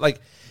 I'm just like,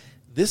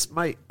 this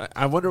might.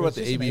 I wonder what It's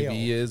the just an ABV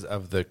ale. is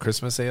of the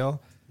Christmas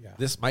ale. Yeah.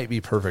 This might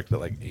be perfect at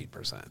like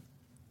 8%.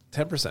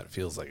 10%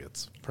 feels like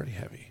it's pretty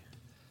heavy.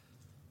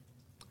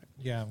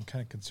 yeah. I'm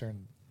kind of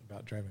concerned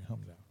about driving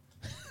home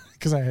now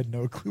because I had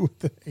no clue what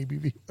the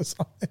ABV was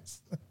on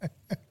this.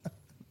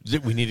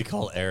 We need to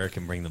call Eric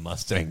and bring the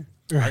Mustang.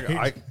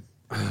 Right?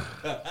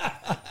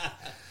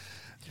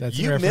 That's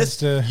a You reference missed.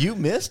 to. You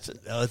missed.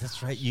 Oh,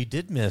 that's right. You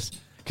did miss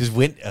because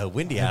Wendy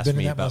I've asked been in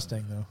me that about.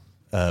 Mustang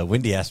though.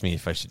 Wendy asked me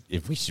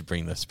if we should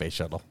bring the space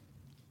shuttle.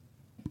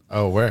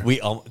 Oh, where? We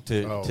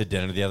to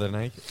dinner the other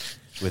night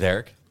with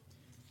Eric.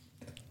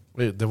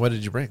 Wait, then what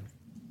did you bring?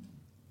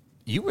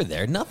 You were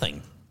there.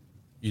 Nothing.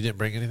 You didn't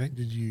bring anything?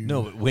 Did you?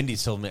 No, but Wendy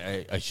told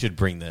me I should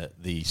bring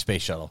the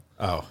space shuttle.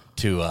 Oh,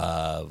 To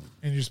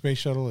And your space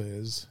shuttle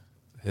is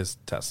his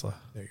Tesla.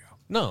 there. You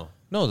go.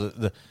 no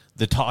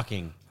the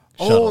talking.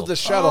 Oh, shuttle. the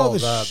shuttle. Oh,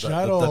 the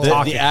shuttle. the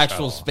talking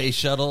actual shuttle. space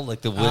shuttle,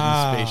 like the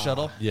wooden space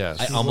shuttle. Yes.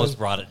 I She almost was-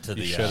 brought it to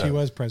the. should've. She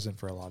was present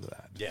for a lot of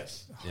that.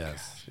 Yes.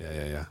 Yes.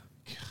 Yeah.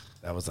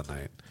 That was a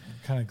night. I'm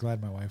kind of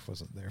glad my wife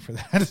wasn't there for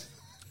that.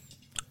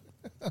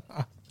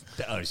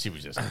 Oh, she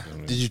was just.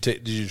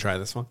 Did you try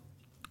this one?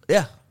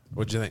 Yeah.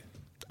 What'd you think?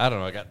 I don't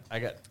know. I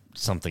got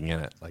something in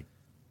it. Like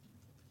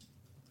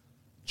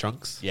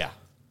Chunks? yeah.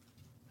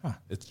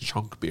 It's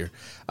chunk beer.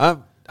 I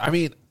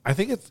mean,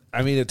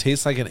 it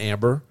tastes like an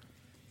amber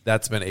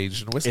that's been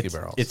aged in whiskey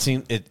barrels.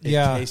 It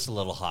Yeah. tastes a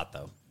little hot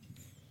though.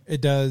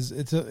 It does.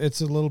 It's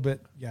a little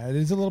bit. Yeah, it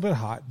is a little bit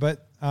hot.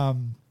 But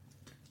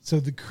so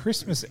the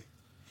Christmas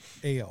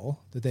ale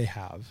that they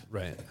have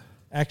right.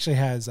 actually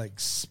has like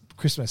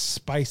Christmas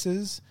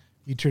spices.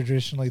 You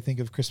traditionally think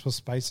of Christmas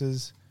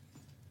spices.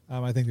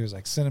 I think there's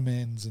like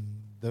cinnamons and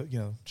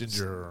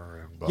Ginger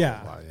and blah,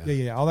 yeah, blah, blah.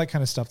 yeah, all that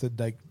kind of stuff that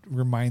like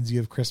reminds you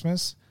of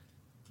Christmas.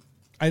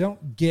 I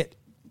don't get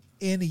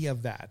any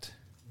of that.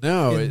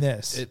 No, in it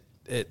this.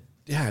 it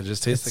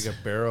just tastes like a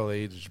barrel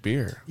aged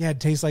beer. Yeah, it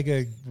tastes like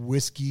a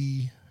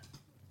whiskey.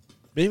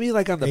 Maybe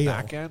like on the Ale.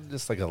 back end,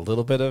 just like a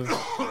little bit of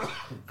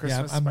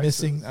Christmas. Yeah, I'm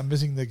spices.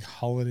 missing the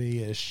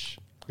holiday-ish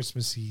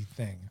Christmassy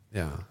thing.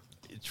 Yeah,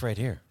 It's right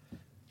here.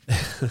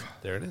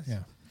 there it is. Yeah.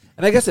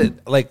 And I guess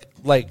it like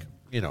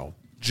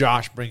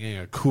Josh bringing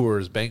a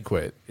Coors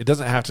Banquet. It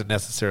doesn't have to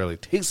necessarily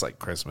taste like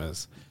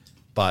Christmas,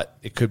 but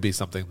it could be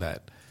something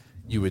that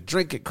you would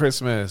drink at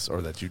Christmas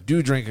or that you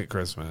do drink at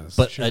Christmas.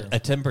 But Sure. a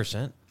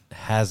 10%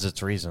 has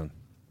its reason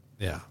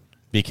yeah,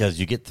 because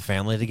you get the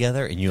family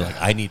together and you're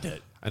like, I need to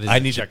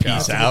check peace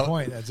out. That's a out. good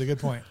point. That's a good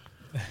point.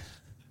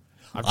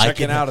 I'm I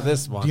checking can- out of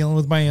this one. Dealing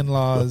with my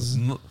in-laws.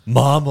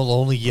 Mom will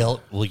only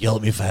yell at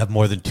me if I have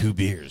more than 2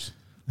 beers.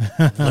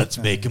 Let's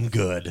make them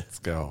good. Let's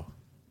go.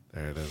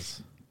 There it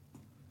is.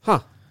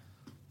 Huh.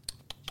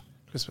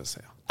 Christmas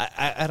sale.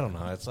 I don't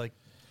know. It's like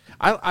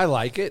I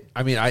like it.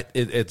 I mean,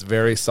 it's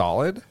very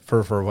solid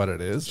for what it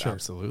is.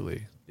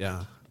 Absolutely.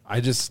 Yeah. I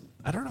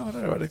don't know what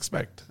I would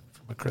expect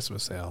from a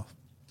Christmas sale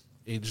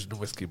aged in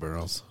whiskey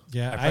barrels.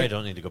 Yeah, I probably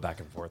don't need to go back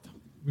and forth.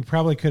 we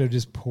probably could have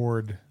just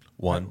poured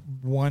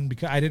One.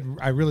 because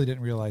I really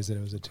didn't realize that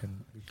it was a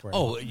 10 before.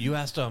 Oh, you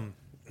asked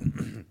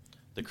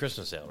the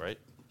Christmas sale, right?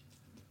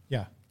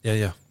 Yeah.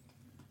 Yeah.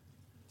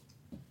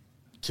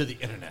 To the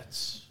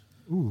internets.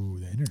 Ooh,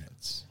 the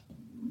internets.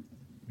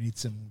 We need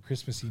some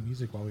Christmassy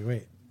music while we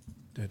wait.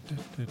 This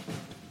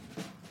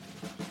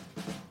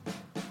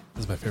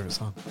is my favorite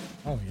song.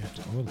 Oh yeah,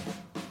 totally.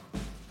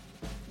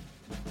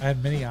 I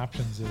had many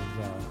options of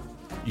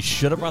You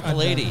should have brought the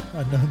lady.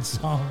 unknown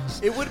songs.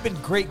 It would have been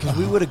great because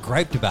we would have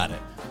griped about it.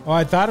 Oh,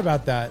 I thought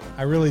about that.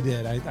 I really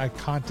did. I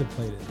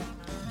contemplated.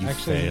 You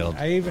Actually, failed.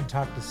 I even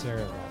talked to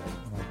Sarah about it.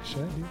 I'm like, should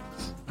I do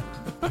this?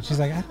 And she's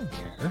like, I don't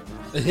care.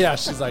 Yeah,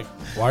 she's like,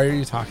 why are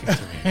you talking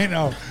to me? I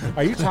know.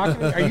 Are you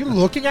talking? Are you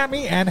looking at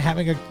me and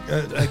having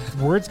like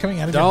words coming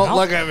out of your Don't mouth?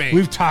 look at me.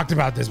 We've talked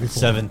about this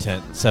before.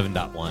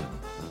 7.1.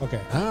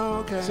 Okay. Oh,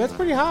 okay. So that's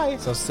pretty high.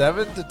 So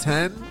 7 to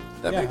 10.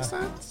 That Yeah. makes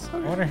sense. I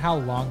Okay. wonder how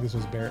long this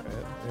was barrel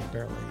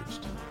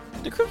aged.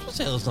 The Christmas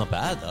ale is not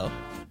bad though.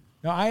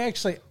 No,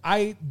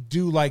 I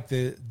do like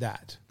the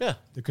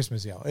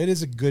Christmas ale. It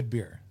is a good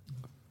beer.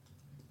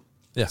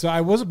 Yeah. So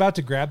I was about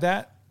to grab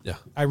that. Yeah.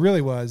 I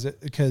really was,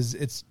 because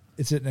it's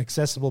an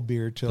accessible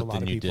beer to a But lot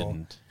then of you people.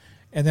 didn't.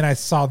 And then I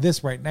saw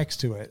this right next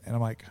to it, and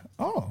I'm like,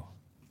 oh.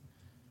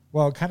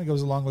 Well, it kind of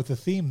goes along with the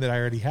theme that I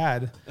already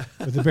had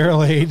with the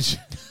barrel age.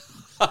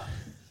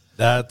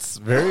 That's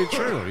very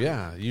true.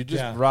 Yeah. You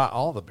just Yeah. brought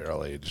all the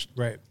barrel aged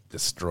Right.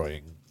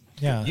 destroying.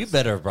 Yeah. You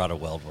better have brought a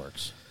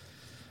Weldworks.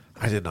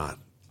 I did not.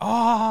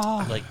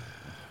 Like,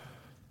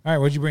 All right,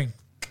 what'd you bring?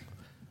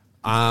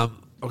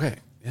 Okay.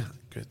 Yeah.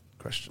 Good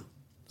question.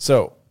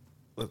 So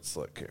let's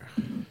look here.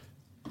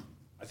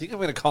 I think I'm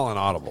going to call an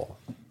audible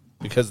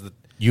because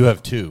you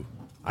have two.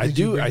 I Did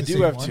you do. bring I the do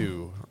same have one?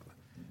 two.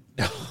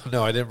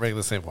 No, I didn't bring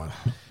the same one.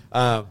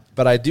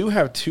 But I do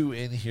have two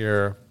in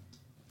here.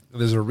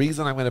 There's a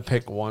reason I'm going to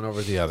pick one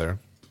over the other,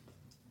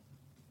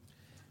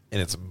 and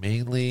it's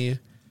mainly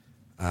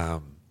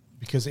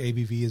Because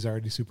ABV is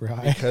already super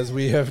high. because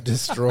we have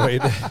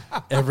destroyed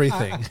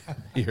everything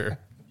here.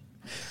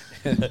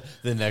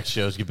 The next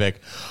show's get back.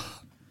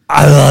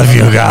 I love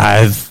you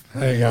guys.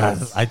 Hey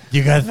guys,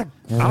 You guys are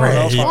know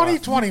great. if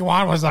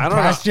 2021 was the I don't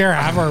best know. year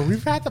ever.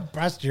 We've had the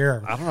best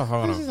year. I don't know if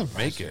I This want is to the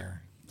make best it. year.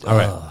 All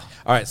right, all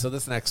right. So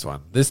this next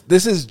one, this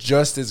is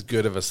just as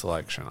good of a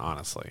selection,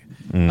 honestly.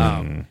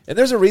 And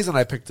there's a reason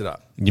I picked it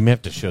up. You may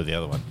have to show the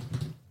other one.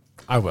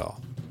 I will.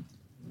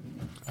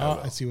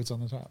 Oh, I see what's on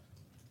the top.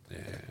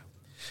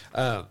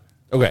 Yeah.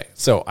 Okay,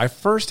 so I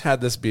first had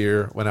this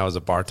beer when I was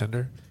a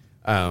bartender.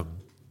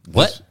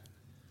 What?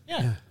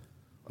 Yeah.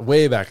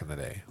 Way back in the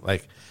day.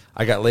 Like,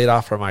 I got laid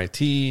off from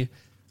IT.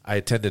 I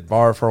attended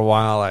bar for a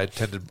while. I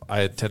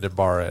attended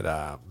bar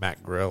at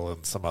Mac Grill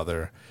and some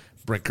other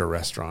Brinker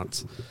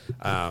restaurants.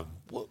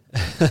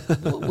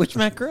 Which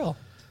Mac Grill?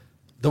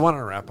 The one in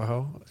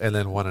Arapahoe and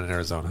then one in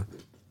Arizona.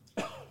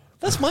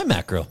 That's my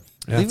Mac Grill.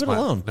 Yeah, Leave it's it my-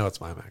 alone. No,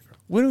 it's my Mac Grill.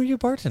 When were you a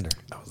bartender?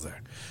 I was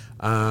there.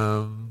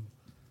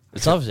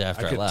 It's obviously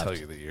after I couldn't left. tell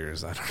you the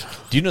years. I don't know.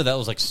 Do you know that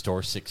was like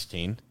store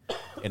 16?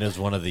 And it was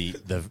one of the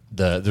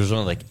there's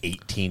only like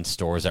 18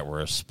 stores that were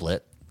a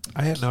split.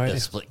 I had no A idea.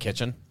 split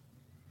kitchen.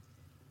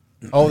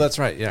 Oh, that's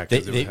right. Yeah, They,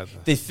 because they,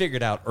 they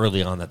figured out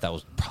early on that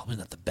was probably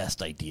not the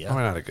best idea.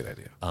 probably not a good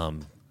idea.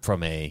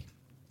 From a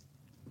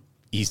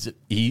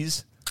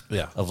ease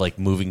Yeah. of like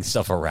moving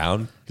stuff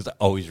around, because I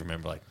always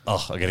remember like,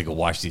 oh, I gotta go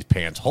wash these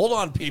pants. Hold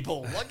on,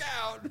 people, look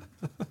out.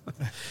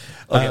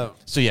 Okay,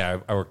 so yeah,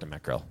 I worked at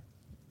Mac Grill.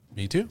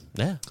 Me too.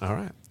 Yeah, All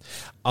right.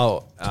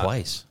 Oh,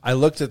 twice. I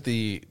looked at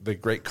the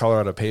Great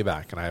Colorado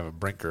Payback, and I have a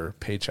Brinker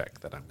paycheck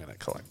that I'm going to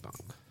collect on.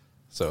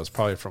 So it's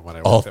probably from when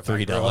I All worked at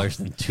Mac Grill.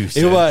 $3.02.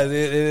 It was.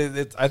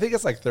 It's I think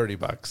it's like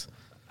 $30.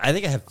 I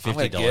think I have I'm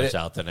gonna get $50 it.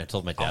 out there, and I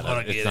told my dad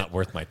gonna it's get not it.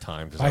 worth my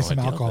time. 'cause I Buy don't some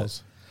wanna deal with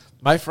alcohols.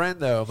 My friend,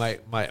 though,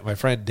 my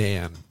friend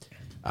Dan,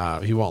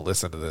 he won't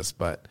listen to this,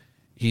 but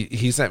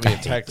he sent me a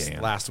hate text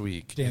Dan. last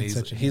week. And Dan's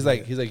such a he's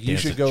like you Dan's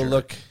should a go jerk.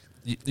 look.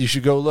 You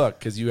should go look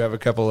because you have a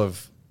couple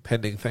of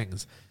pending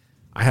things.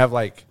 I have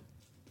like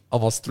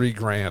almost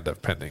 $3,000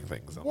 of pending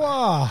things. On there.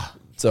 Wow.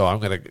 So I'm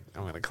gonna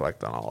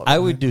collect on all of I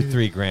them. would do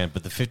 $3,000,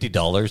 but the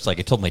 $50, like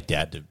I told my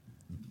dad to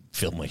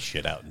fill my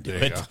shit out and do There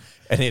you it, go.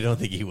 and I don't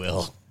think he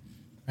will.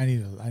 I need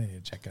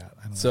to check it out.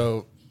 I don't know.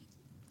 So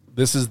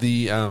this is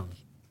the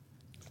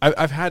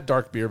I've had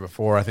dark beer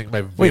before. I think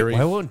my Wait, very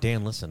why won't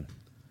Dan listen?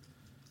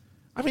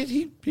 I mean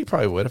he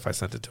probably would if I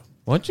sent it to him.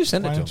 Why don't you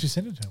send Why it to don't him? you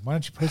send it to him? Why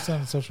don't you post it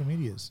on social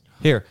medias?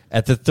 Here,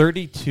 at the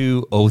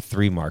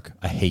 32:03 mark,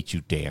 I hate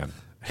you, Dan.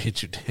 I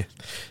hate you, Dan.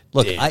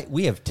 Look, Dan.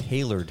 we have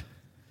tailored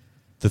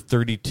the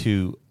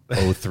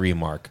 32:03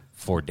 mark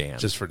for Dan.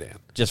 Just for Dan.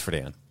 Just for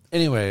Dan.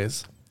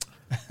 Anyways,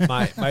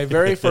 my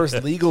very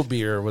first legal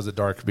beer was a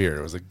dark beer.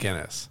 It was a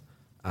Guinness.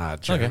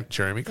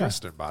 Jeremy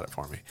Kristen bought it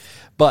for me.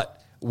 But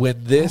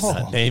when this,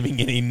 Not naming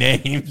any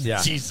names.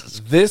 yeah, Jesus.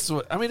 this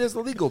was, I mean, it's a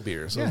legal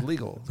beer, so it's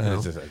legal. you know?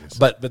 I guess.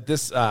 But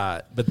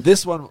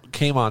this one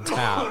came on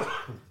tap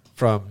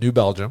from New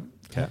Belgium.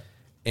 Okay.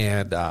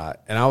 And I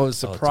was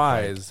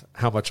surprised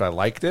how much I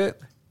liked it.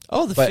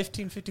 Oh, the But-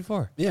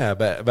 1554. Yeah,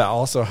 but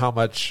also how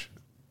much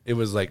it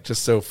was like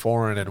just so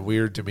foreign and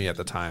weird to me at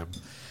the time.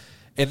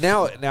 And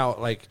now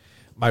like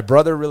my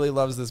brother really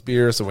loves this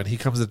beer, so when he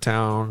comes to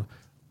town,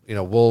 you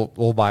know,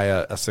 we'll buy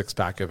a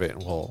 6-pack of it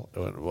and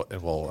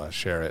we'll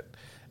share it.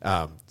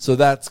 So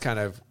that's kind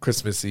of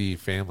Christmassy,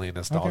 family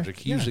nostalgic.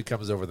 Okay, He yeah. usually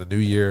comes over the New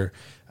Year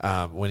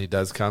when he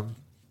does come.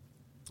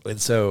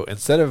 And so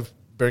instead of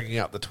bringing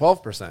out the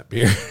 12%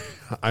 beer,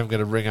 I'm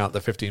going to bring out the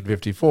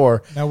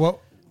 1554. Now, what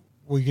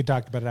we could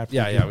talk about it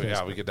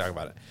after. We could talk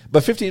about it.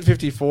 But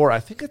 1554, I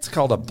think it's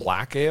called a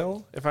black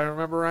ale, if I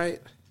remember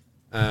right.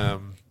 Let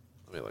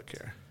me look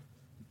here.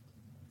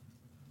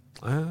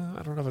 I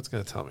don't know if it's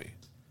going to tell me.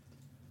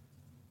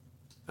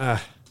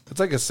 It's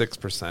like a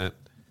 6%.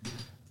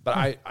 But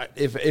I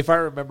if I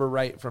remember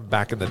right from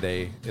back in the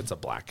day, it's a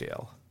black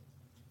ale.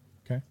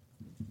 Okay.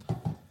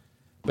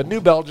 But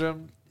New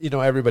Belgium, you know,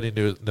 everybody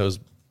knows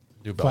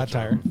New Flat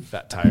Belgium.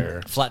 Fat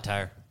tire. Flat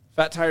tire.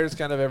 Fat tire is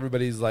kind of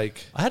everybody's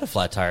like, I had a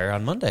flat tire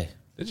on Monday.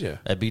 Did you?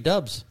 at B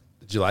Dubs.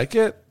 Did you like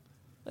it?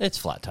 It's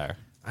flat tire.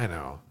 I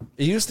know.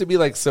 It used to be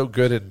like so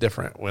good and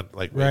different when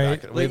like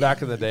way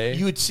back in the day.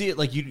 You would see it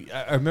like you.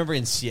 I remember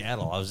in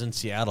Seattle. I was in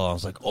Seattle. I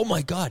was like, oh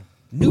my god,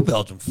 New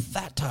Belgium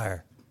fat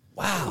tire.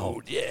 Wow.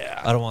 Oh,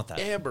 yeah. I don't want that.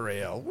 Amber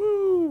Ale.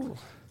 Woo.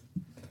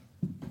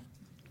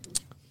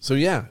 So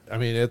yeah, I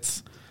mean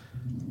it's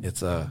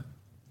a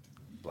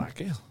black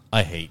ale.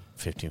 I hate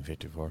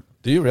 1554.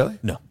 Do you really?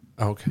 No,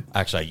 Oh, okay.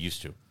 actually, I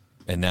used to,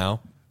 and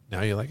now.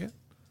 Now you like it?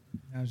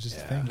 That was just a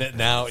thing.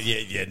 Now,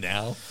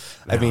 now.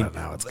 I Now- mean,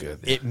 now it's good.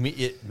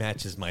 It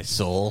matches my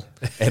soul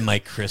and my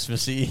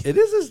Christmassy. It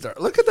is as dark.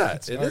 Look at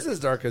that. It is as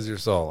dark as your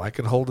soul. I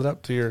can hold it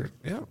up to your.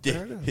 Yeah,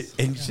 there it is.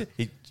 And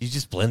you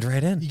just blend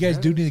right in. You guys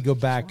do need to go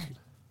back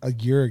a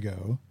year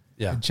ago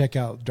Yeah. and check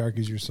out Dark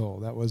as Your Soul.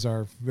 That was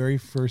our very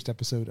first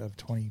episode of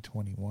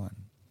 2021.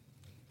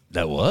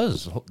 That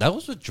was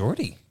with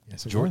Jordy.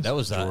 Yes, it Jordy. was. That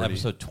was Jordy.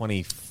 episode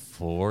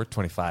 24,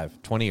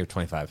 25, 20 or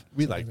 25.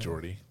 We like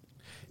Jordy.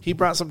 He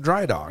brought some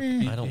dry dog.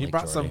 He I don't like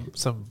brought Jordy.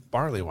 some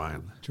barley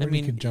wine. Jordan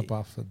mean, can jump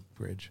off a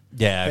bridge.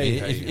 Yeah, I Hey, mean,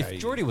 hey, if hey.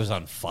 Jordy was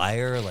on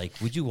fire, like,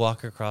 would you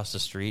walk across the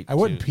street? I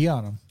wouldn't pee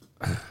on him.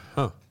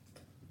 Huh?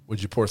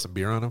 Would you pour some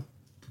beer on him?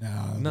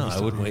 No, I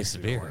wouldn't waste the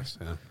beer.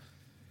 Yeah.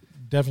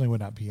 Definitely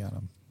would not pee on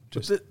him.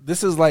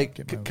 This is like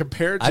Get my-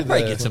 compared to I'd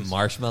probably the. get some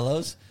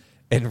marshmallows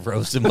and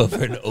roast them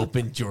over an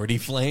open Jordy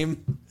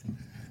flame.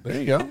 There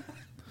you go.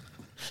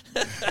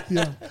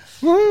 Yeah.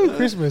 Woo,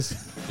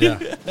 Christmas. Yeah.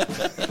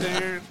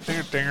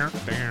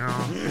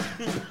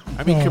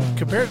 I mean,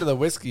 compared to the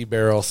whiskey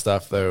barrel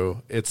stuff,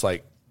 though, it's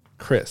like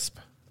crisp,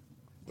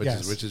 which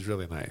Yes. is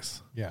really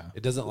nice. Yeah.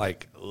 It doesn't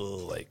like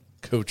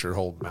coat your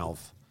whole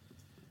mouth.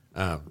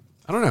 I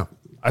don't know.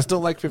 I still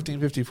like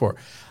 1554.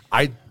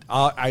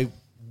 I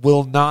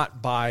will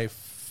not buy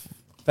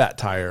Fat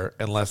Tire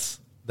unless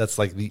that's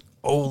like the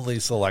only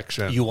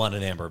selection. You want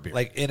an amber beer.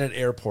 like in an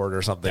airport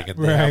or something, and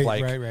they have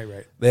Right, like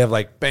right. they have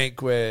like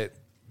Banquet,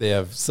 they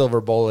have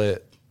Silver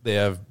Bullet, they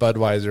have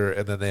Budweiser,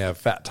 and then they have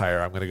Fat Tire.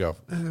 I'm gonna go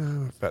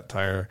Fat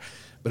Tire,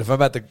 but if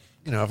I'm at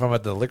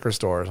the liquor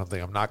store or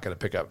something, I'm not gonna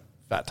pick up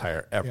Fat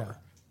Tire ever. Yeah.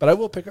 But I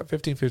will pick up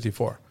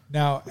 1554.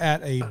 Now,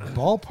 at a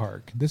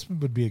ballpark, this one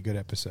would be a good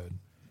episode.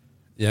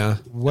 Yeah.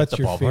 What's At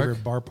the your ballpark?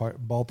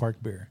 favorite ballpark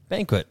beer?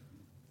 Banquet.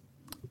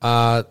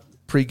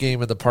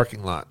 Pre-game in the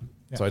parking lot,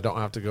 Yeah. so I don't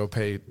have to go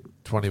pay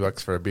 $20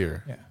 for a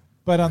beer. Yeah.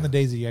 But on the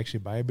days that you actually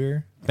buy a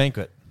beer,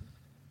 Banquet.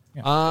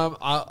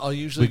 I'll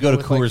usually We go to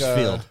with Coors like a-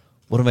 Field.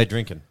 What am I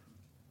drinking?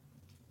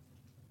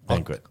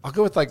 Banquet. I'll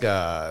go with like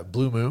a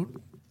Blue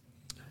Moon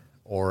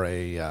or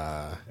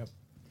a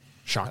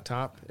Shock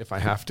Top if I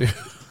have to.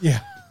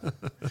 yeah.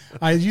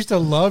 I used to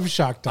love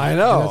Shock Top. I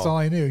know. That's all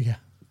I knew. Yeah.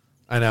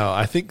 I know.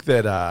 I think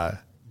that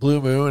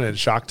Blue Moon and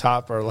Shock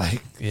Top are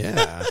like,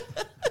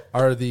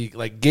 are the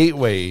like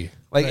gateway.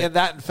 Like, Right. and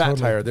that and Fat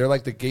Totally. Tire, they're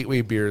like the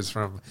gateway beers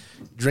from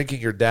drinking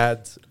your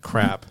dad's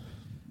crap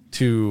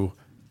to,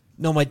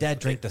 No, my dad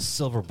drank the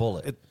Silver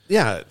Bullet.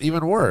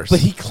 even worse.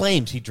 But he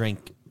claims he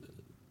drank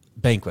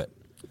Banquet.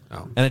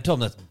 Oh. And I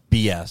told him that's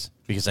BS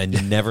because I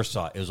never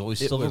saw it. It was always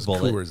It Silver was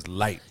Bullet. Coors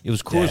Light, It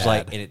was Coors Dad.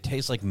 Light, and it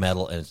tastes like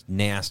metal, and it's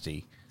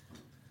nasty.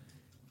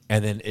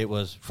 And then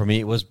for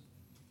me, it was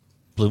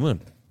Blue Moon.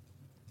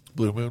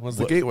 Blue Moon was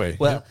the gateway.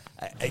 Well,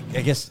 I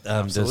guess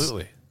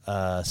Absolutely.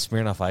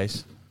 Smirnoff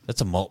Ice. That's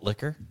a malt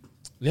liquor.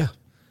 Yeah.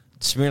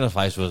 Smirnoff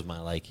Ice was my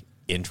like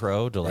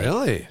intro to like.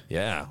 Really?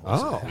 Yeah.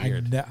 Oh.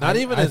 Weird. Not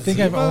even I a think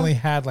I've Zima? only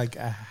had like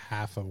a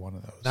half of one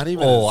of those. Not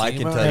even Oh, a I can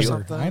Zima tell or you.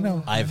 something? I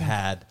know. I've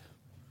had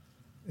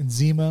And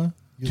Zima.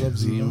 You love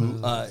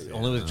Zima.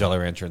 only with Jolly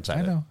Rancher inside.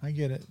 I it. know. I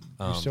get it.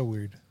 You're so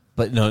weird.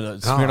 But no,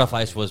 Smirnoff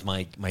Ice was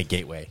my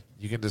gateway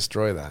You can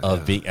destroy that.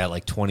 of being at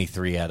like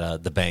 23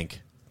 at the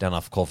bank down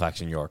off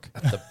Colfax in York.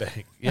 the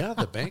bank. Yeah,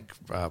 the bank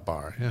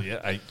bar. Yeah.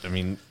 Yeah, I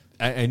mean,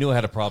 I knew I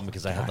had a problem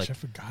because I had Gosh, I like,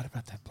 forgot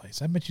about that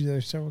place. I met you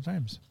there several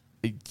times.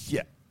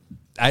 yeah,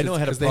 I know I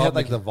had a Because they problem. had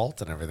like the vault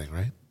and everything,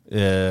 right?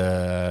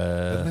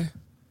 Didn't they?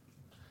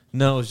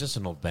 No, it was just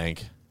an old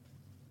bank.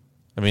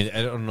 I mean,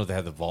 I don't know if they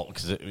had the vault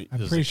because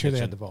I'm pretty sure they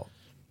had the vault.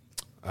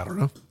 I don't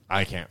know.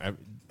 I can't. A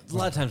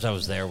lot of times I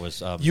was there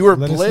was, You were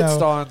Let us blitzed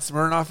know. on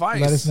Smirnoff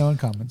Ice. Let us know in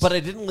comments. but I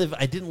didn't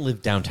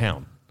live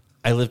downtown.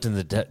 I lived in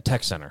the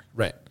tech center.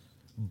 Right.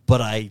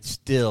 But I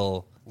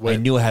still, I Wait.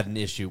 knew I had an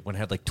issue when I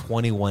had like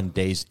 21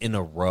 days in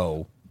a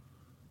row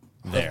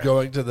there. Of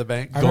going to the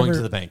bank. I going remember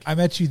to the bank. I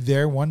met you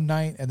there one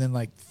night, and then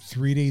like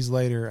 3 days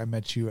later, I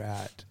met you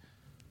at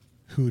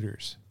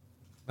Hooters.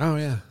 Oh,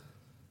 yeah.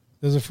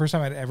 That was the first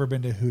time I'd ever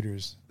been to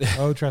Hooters.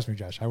 Oh, trust me,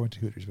 Josh, I went to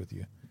Hooters with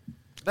you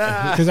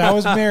Ah. because I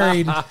was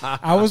married.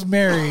 I was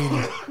married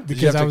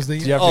because I was the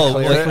did you have to Oh,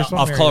 clear like it? first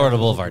one off married. Colorado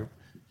Boulevard.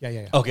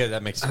 Yeah. Okay,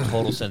 that makes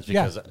total sense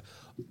Yeah. because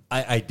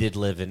I did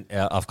live in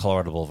off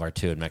Colorado Boulevard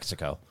too in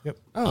Mexico. Yep.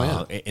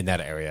 Oh, in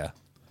that area,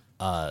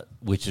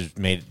 which has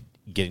made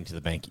getting to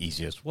the bank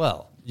easy as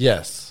well.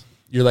 Yes.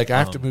 You're like, I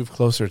have to move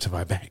closer to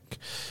my bank.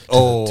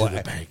 Oh, to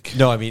the bank.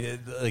 No, I mean,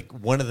 like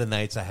one of the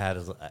nights I had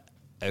is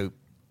I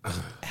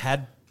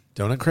had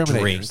Don't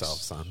incriminate drinks. yourself,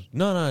 son.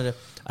 No.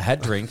 I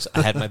had drinks.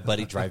 I had my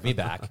buddy drive me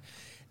back,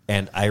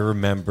 and I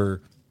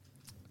remember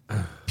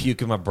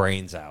puking my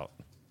brains out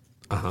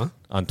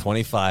on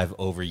 25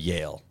 over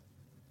Yale.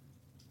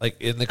 Like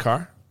in the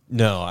car?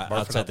 No, Barfing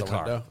outside out the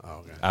car. window? Oh,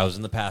 okay. I was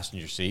in the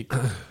passenger seat.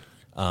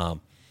 And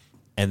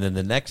then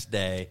the next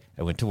day,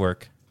 I went to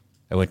work.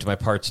 I went to my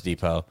parts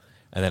depot,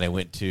 and then I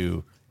went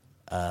to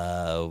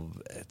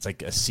it's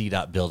like a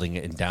CDOT building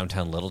in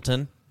downtown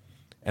Littleton.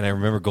 And I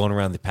remember going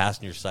around the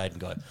passenger side and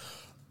going,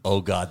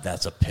 "Oh God,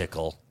 that's a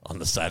pickle on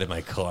the side of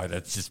my car.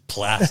 That's just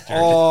plastered."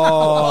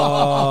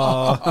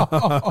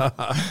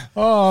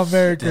 Oh,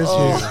 Merry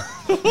Christmas.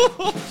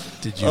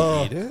 Did you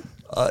eat it?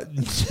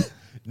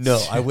 No,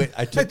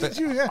 I took Did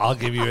you? I'll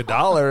give you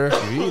 $1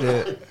 if you eat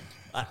it.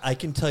 I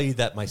can tell you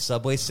that my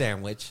Subway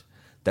sandwich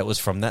that was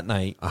from that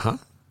night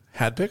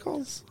Had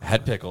pickles?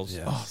 had pickles.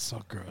 Oh,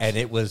 so gross. And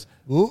it was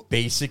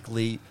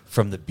basically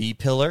from the B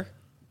pillar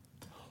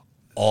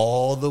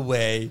all the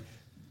way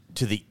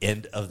to the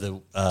end of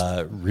the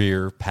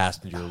rear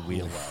passenger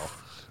wheel well.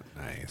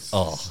 Nice.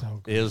 Oh,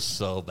 So it was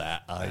so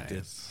bad. I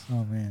did,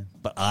 Oh, man.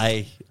 but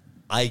I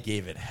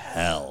gave it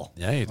hell.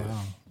 Yeah, you did.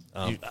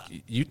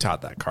 You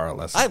taught that car a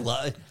lesson. I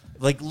love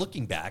like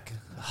looking back.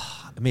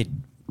 I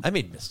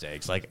made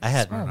mistakes. Like I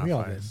had Oh, we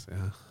all did. Nice,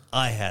 yeah.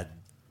 I had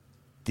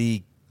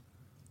the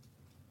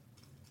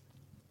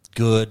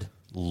good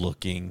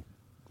looking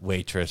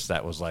waitress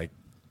that was like,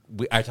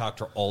 I talked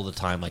to her all the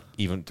time, like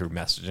even through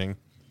messaging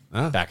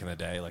back in the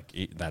day, like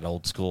that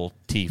old school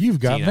T. You've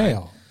got T9.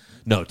 mail.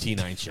 No,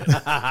 T9 shit.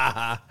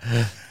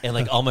 And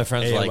like all my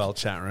friends were AOL like,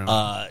 chat room.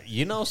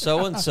 you know,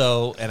 so and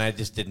so, and I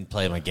just didn't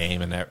play my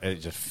game, and it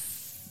just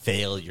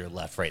failure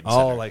left, right, and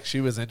Oh, center. like she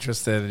was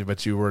interested,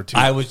 but you were too.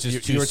 I was just you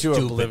too were too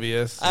stupid.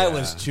 oblivious. I Yeah.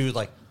 was too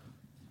like,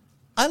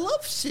 I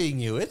love seeing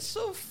you. It's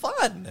so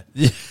fun.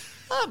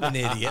 I'm an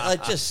idiot. I'm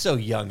just so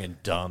young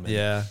and dumb. And,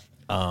 Yeah.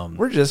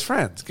 We're just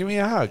friends. Give me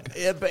a hug.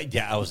 yeah, but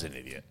yeah, I was an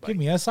idiot. Give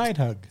me a side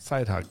hug.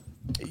 Side hug.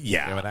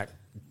 Yeah. Give me that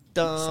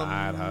Dumb.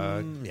 side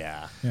hug.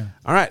 Yeah. Yeah.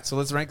 All right, so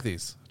let's rank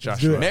these. do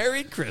Joshua. it.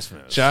 Merry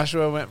Christmas.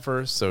 Joshua went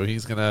first, so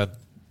he's gonna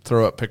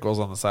throw up pickles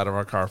on the side of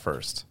our car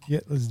first.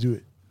 Yeah, let's do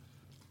it.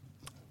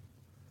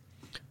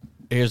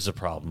 Here's the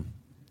problem.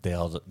 They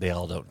all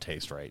don't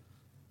taste right.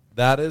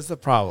 That is the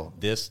problem.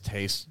 This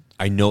tastes.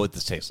 I know what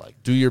this tastes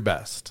like. Do your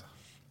best.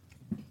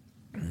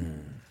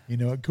 You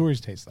know what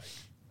Coors tastes like.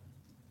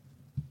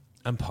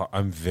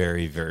 I'm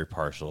very, very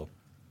partial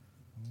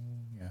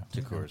Yeah.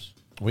 to Coors.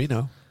 We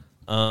know.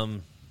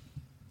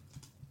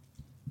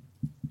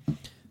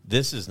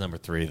 This is number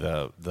 3,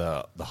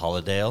 the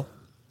Holiday Ale.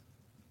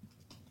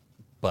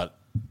 But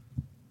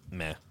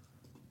meh.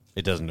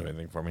 It doesn't do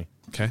anything for me.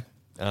 Okay.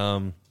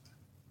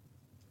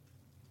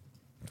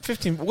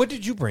 15. What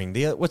did you bring?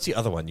 What's the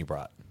other one you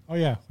brought? Oh,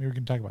 yeah. We were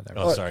going to talk about that.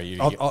 Oh, sorry.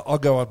 I'll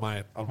go on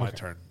my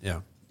turn.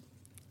 Yeah.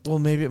 Well,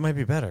 maybe it might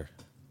be better.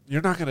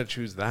 You're not gonna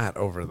choose that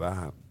over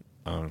that.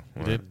 Oh,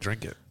 You didn't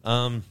drink it.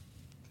 I'm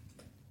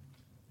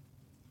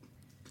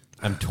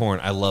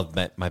torn. I love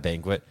my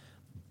Banquet,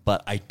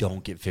 but I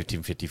don't get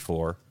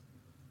 1554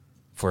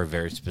 for a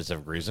very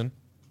specific reason.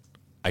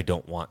 I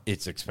don't want.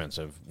 It's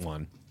expensive.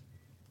 One.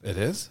 It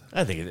is?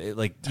 I think it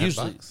like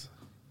 $10?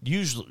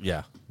 usually,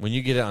 yeah. When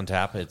you get it on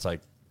tap, it's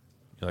like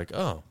you're like,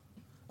 oh.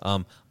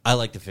 I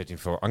like the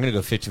 1554. I'm gonna go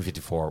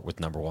 1554 with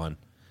number 1.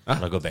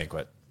 And I'll go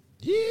Banquet.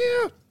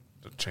 Yeah.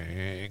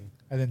 Ching.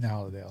 And then the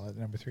Holiday Ale at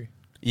number 3.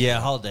 Yeah,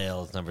 Holiday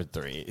Ale is number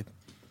 3.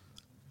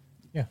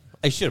 Yeah,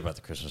 I should have brought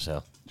the Christmas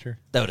Ale. sure.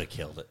 That would have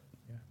killed it.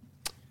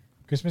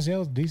 Christmas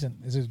Ale is decent.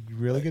 It's a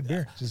really good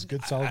beer. It's just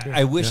good, solid beer.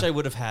 I wish I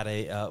would have had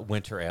a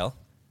winter ale.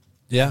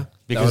 Yeah.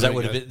 Because that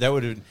would have been that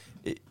would have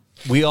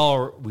we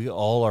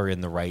all are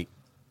in the right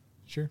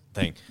Sure.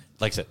 thing.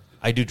 Like I said,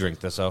 I do drink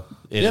this though.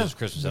 It is Yeah.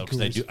 Christmas ale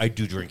because I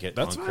do drink it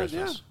That's on fine,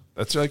 Christmas. yeah.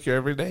 That's like your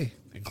everyday,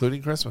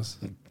 including Christmas.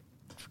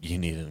 You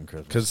need it on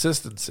Christmas.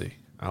 Consistency.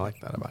 I like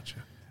that about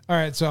you. All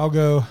right, so I'll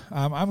go.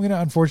 I'm going to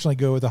unfortunately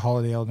go with the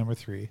Holiday Ale number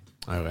 3.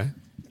 Okay.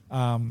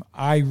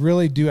 I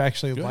really do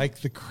actually like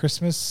the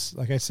Christmas,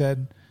 like I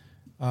said,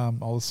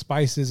 all the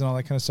spices and all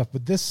that kind of stuff.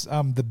 But this,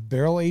 the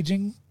barrel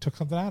aging took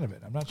something out of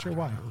it. I'm not sure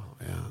why.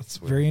 Yeah. It's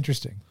very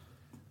interesting.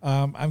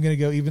 I'm going to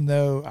go, even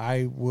though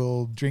I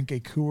will drink a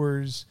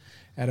Coors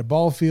at a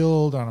ball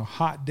field on a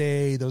hot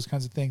day, those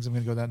kinds of things, I'm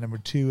going to go that number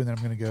 2, and then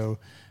I'm going to go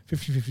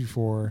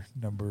 1554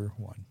 number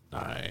 1.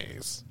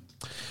 Nice.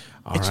 It's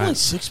All only right.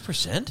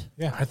 6%.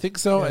 Yeah, I think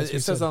so. Yeah, it that's what he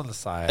says said. on the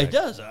side. It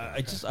does.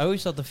 I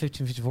always thought the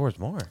 1554 was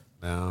more.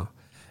 No.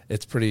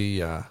 It's pretty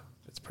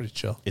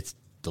chill. It's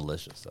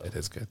delicious though. It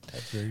is good.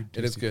 very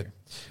It is tasty good.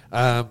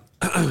 And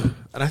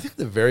I think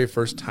the very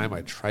first time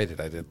I tried it,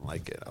 I didn't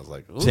like it. I was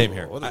like, ooh, Same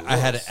here. what is I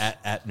had it this?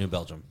 at New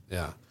Belgium,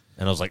 Yeah.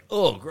 and I was like,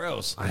 oh,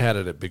 gross. I had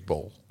it at Big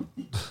Bowl.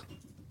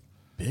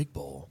 Big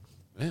bowl.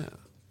 Yeah.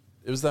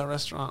 It was that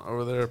restaurant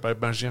over there by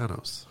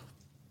Maggiano's.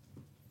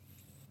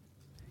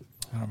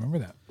 I don't remember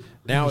that.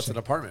 Now it's an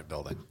apartment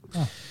building.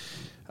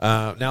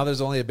 Now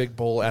there's only a Big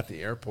Bowl at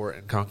the airport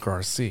in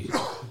Concourse C.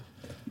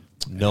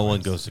 No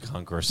one goes to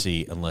Concourse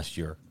C unless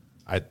you're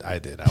I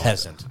did. I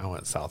Peasant. I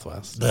went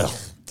Southwest. Ugh.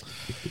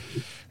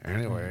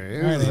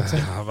 Anyways, All right, Nancy.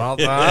 how about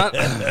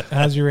that?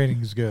 How's your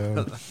ratings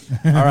go?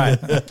 All right.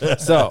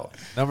 So,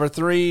 number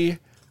 3,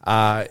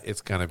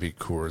 it's going to be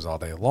Coors all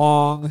day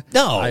long.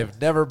 No. I've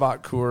never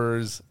bought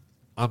Coors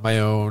on my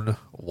own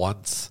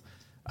once.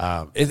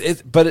 But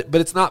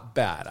it's not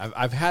bad.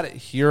 I've had it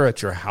here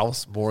at your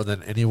house more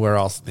than anywhere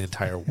else in the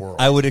entire world.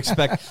 I would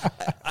expect.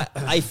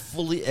 I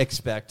fully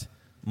expect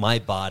my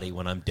body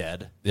when I'm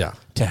dead. Yeah.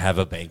 To have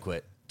a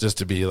banquet. Just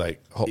to be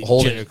like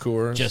holding a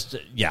Coors.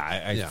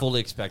 I Yeah. fully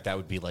expect that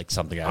would be like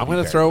something I'm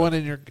going to throw one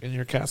in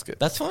your casket.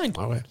 That's fine.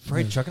 All right.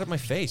 Right, chuck it up my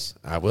face.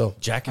 I will.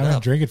 Jack it I'm gonna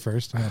up. drink it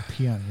first. I'm gonna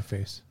pee on your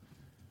face.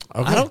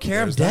 Okay. I don't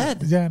care. I'm There's that.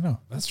 dead. Yeah, I know.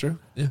 That's true.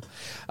 Yeah.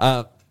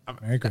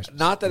 Merry Christmas.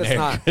 Not that it's Merry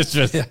not.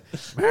 Christmas. Yeah.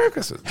 Merry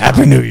Christmas.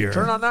 Happy New Year.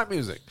 Turn on that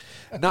music.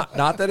 Not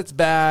that it's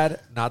bad.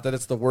 Not that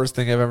it's the worst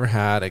thing I've ever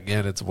had.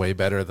 Again, it's way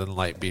better than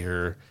light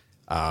beer.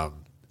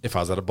 If I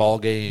was at a ball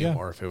game Yeah.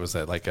 or if it was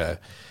at like a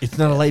It's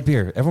not a light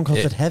beer. Everyone calls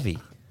it heavy.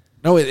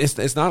 no,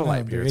 it's not a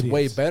light beer. they're It's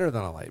way idiots. better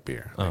than a light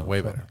beer. Like, way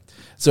better.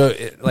 So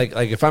like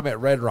if I'm at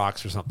Red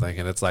Rocks or something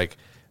and it's like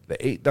the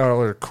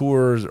 $8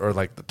 Coors or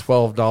like the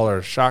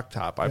 $12 Shock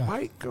Top, I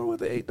might go with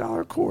the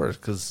 $8 Coors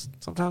because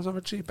sometimes I'm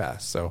a cheap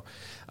ass. So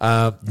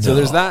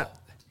there's that.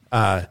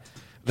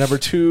 Number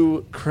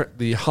 2,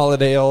 the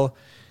Holiday Ale.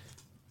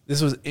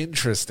 This was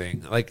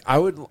interesting. Like I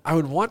would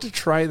want to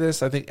try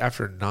this. I think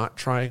after not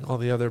trying all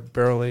the other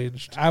barrel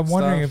aged. I'm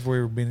wondering if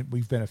we've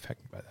been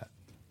affected by that.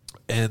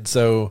 And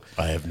so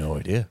I have no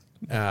idea.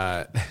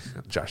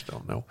 Josh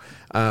don't know.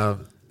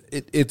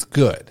 It's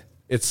good.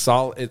 It's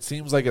solid. It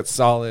seems like it's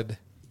solid,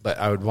 but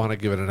I would want to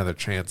give it another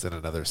chance in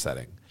another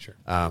setting. Sure.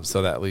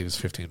 So that leaves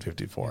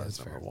 1554 as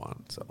number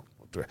 1. So,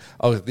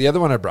 the other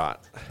one I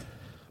brought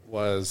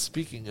was,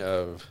 speaking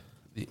of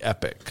the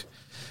Epic.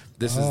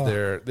 This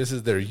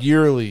is their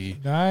yearly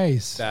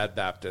Nice. Bad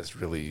Baptist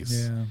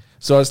release. Yeah.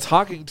 So I was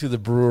talking to the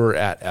brewer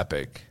at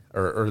Epic,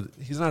 or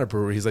he's not a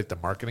brewer, he's like the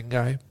marketing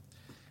guy,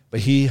 but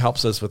he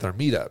helps us with our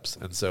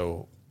meetups. And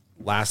so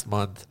last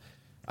month,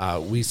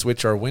 we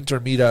switch our winter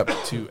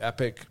meetup to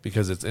Epic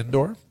because it's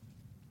indoor,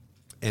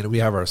 and we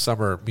have our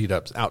summer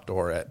meetups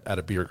outdoor at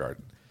a beer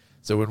garden.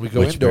 So when we go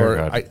Which beer indoor,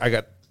 garden? I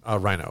got a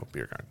Rhino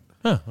beer garden.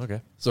 Huh,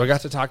 okay. So I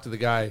got to talk to the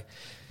guy,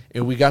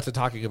 and we got to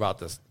talking about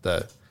this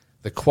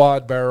the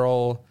quad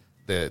barrel,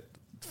 the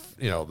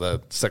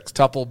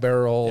sextuple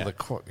barrel,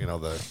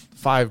 the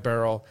 5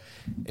 barrel,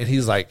 and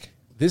he's like,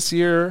 this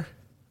year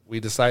we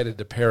decided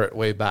to pare it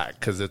way back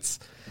because it's,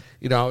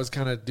 I was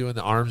kind of doing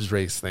the arms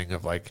race thing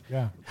of like,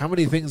 how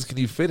many things can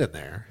you fit in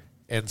there?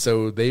 And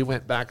so they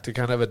went back to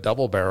kind of a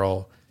double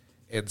barrel,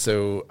 and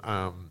so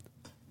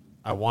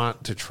I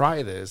want to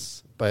try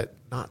this, but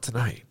not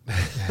tonight.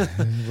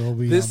 We'll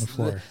be on the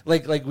floor.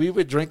 Like we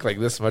would drink like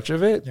this much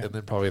of it and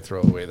then probably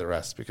throw away the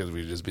rest because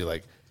we'd just be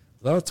like,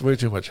 well, it's way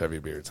too much heavy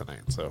beer tonight.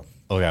 So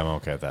Okay, I'm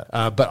okay with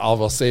that. but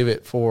I'll save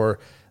it for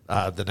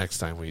the next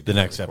time we do The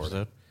next record.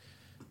 episode?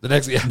 The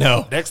next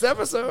No. next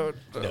episode.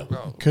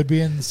 No. Could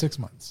be in 6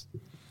 months.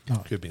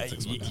 Could be in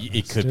 6 months.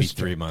 It could be just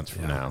 3 months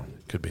from now.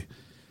 Could be.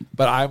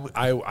 But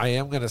I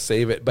am going to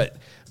save it. But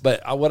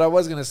what I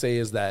was going to say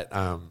is that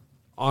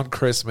on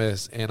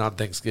Christmas and on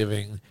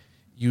Thanksgiving,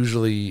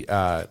 usually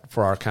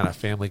for our kind of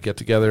family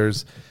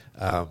get-togethers,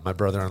 my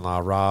brother-in-law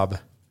Rob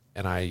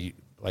and I,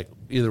 like,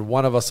 either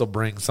one of us will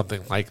bring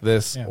something like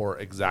this or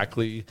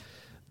exactly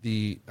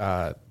the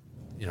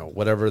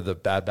whatever the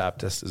Bad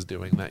Baptist is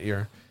doing that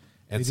year.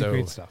 And They do so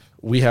great stuff.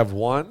 we have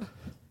one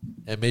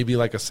and maybe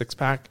like a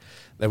 6-pack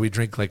that we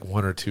drink like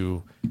 1 or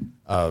 2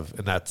 of,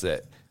 and that's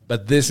it.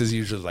 But this is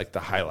usually like the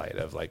highlight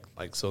of like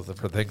so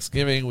for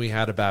Thanksgiving we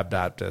had a Bad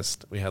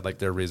Baptist. We had like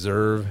their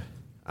reserve.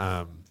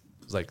 It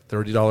was like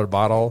 $30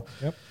 bottle.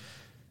 Yep.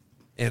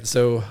 And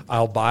so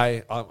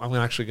I'm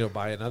actually going to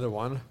buy another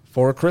one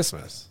for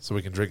Christmas so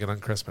we can drink it on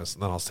Christmas,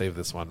 and then I'll save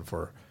this one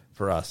for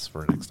us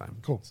for next time.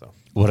 Cool. So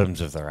What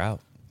happens if they're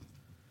out?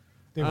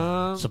 They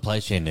will. Supply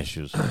chain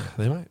issues.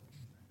 they might.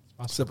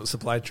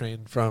 Supply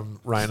train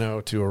from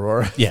Rhino to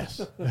Aurora. Yes.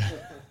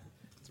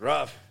 It's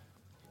rough.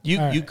 You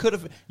All right. you could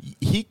have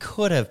he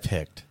could have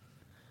picked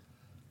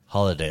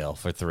Holiday Ale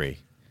for 3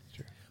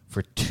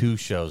 for 2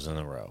 shows in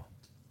a row.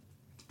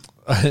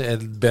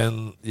 And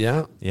been,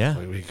 Yeah.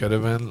 we could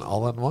have been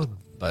all in one.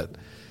 But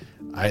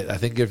I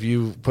think if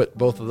you put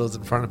both of those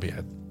in front of me,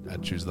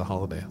 I'd choose the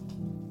Holiday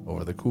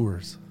over the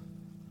Coors.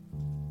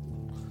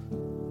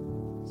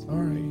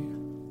 Sorry.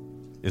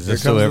 Is Here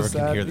this so comes the ever can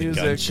sad hear the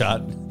music.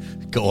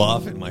 gunshot go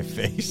off in my The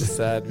face?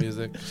 sad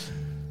music.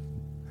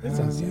 That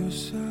sounds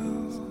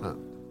sad.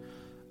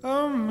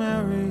 A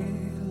merry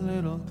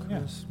little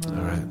Christmas. All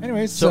right.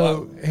 Anyway,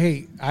 so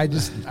hey, I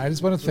just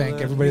want to thank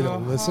everybody that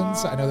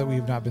listens. I know that we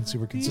have not been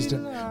super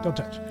consistent. Don't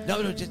touch.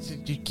 No,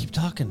 just you keep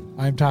talking.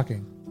 I'm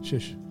talking.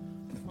 Shush.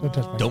 Don't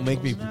touch my Don't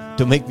make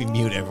me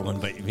mute everyone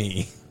but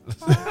me.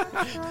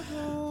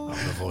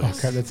 Oh,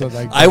 God, that's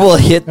like I will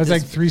hit. That's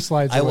this, like 3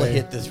 slides I will away.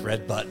 hit this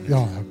red button.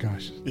 Oh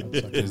gosh.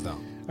 Please don't.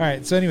 All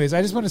right. So, anyways,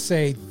 I just want to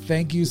say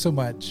thank you so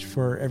much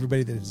for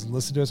everybody that has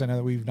listened to us. I know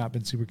that we've not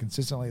been super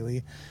consistent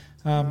lately.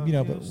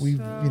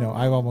 But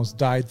I've almost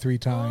died 3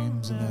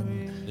 times,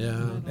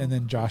 and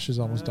then Josh has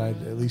almost died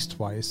at least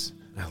twice.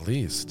 At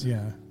least.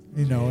 Yeah.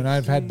 And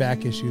I've had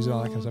back issues and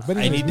all that kind of stuff. But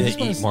I anyway, need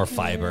to eat more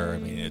fiber. I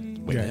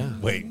mean,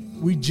 wait.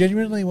 We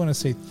genuinely want to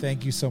say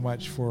thank you so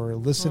much for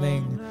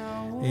listening,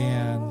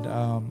 and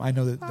I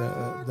know that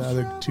the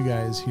other 2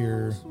 guys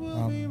here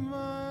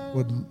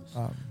would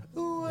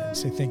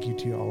say thank you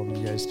to all of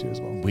you guys too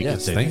as well. We can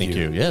say thank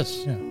you.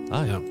 Yes.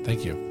 Yeah.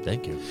 Thank you.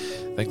 Thank you.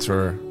 Thanks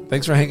for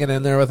hanging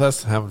in there with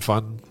us, having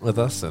fun with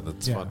us, and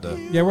it's fun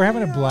to we're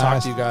having a blast.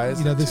 talk to you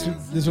guys.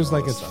 This was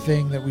like a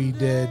thing that we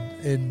did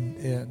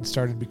and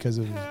started because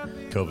of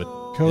COVID.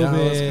 Yeah,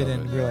 it was COVID.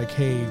 and we were like,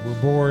 hey,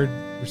 we're bored.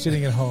 We're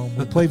sitting at home.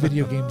 We play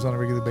video games on a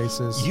regular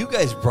basis. You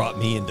guys brought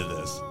me into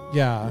this.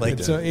 Yeah. Like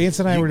so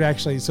Anson and I were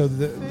actually, so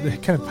the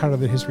kind of part of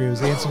the history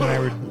was Anson and I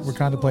were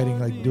contemplating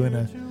like doing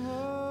a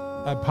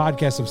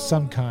podcast of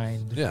some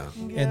kind. Yeah.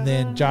 And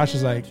then Josh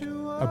is like he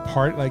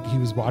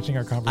was watching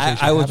our conversation.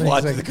 I was happening. He's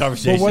watching like, the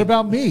conversation. Well, what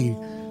about me?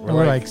 And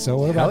we're like, so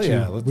what about you?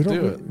 yeah, let's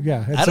do it.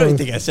 Yeah. And I so- don't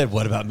think I said,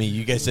 what about me?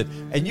 You guys said,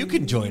 and you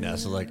can join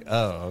us. I'm like,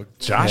 oh,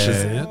 Josh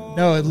is in.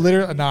 No, it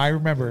literally. No, I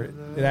remember.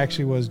 It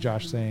actually was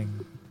Josh saying,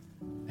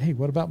 "Hey,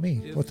 what about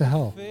me? What the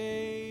hell?"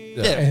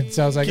 Yeah. And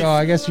so I was like, "Oh,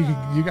 I guess you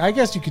could. I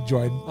guess you could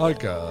join."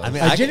 I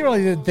mean, I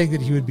genuinely didn't think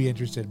that he would be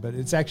interested, but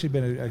it's actually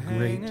been a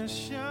great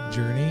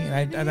journey.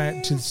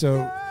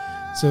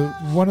 So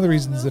one of the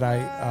reasons that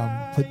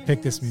I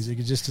picked this music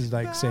is just to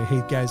like say,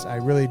 hey guys, I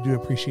really do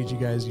appreciate you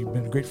guys. You've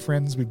been great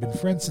friends. We've been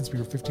friends since we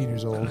were 15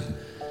 years old.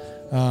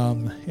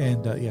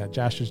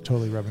 Josh is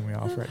totally rubbing me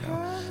off right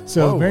now.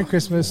 So Whoa. Merry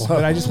Christmas. Whoa.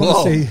 But I just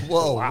want to say,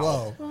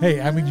 whoa. hey,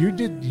 I mean,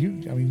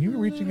 you were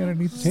reaching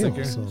underneath the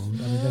table. So I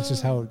mean, that's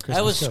just how Christmas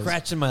I was goes.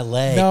 scratching my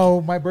leg. No,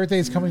 my birthday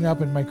is coming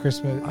up, and my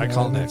Christmas. I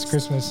call and next. It's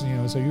Christmas,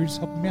 so you're just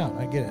helping me out.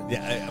 I get it.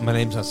 Yeah, my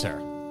name's not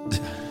Sarah.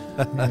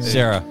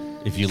 Sarah,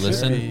 if you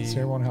listen,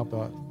 Sarah won't help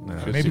out. No,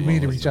 Maybe she we need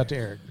to won't. reach out to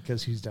Eric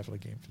because he's definitely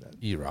game for that.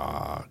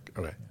 E-Rock.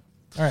 Okay.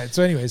 All right.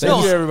 So anyways,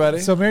 Thank you, everybody.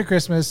 So Merry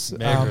Christmas.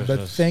 Merry But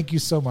Christmas. thank you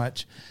so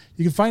much.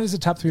 You can find us at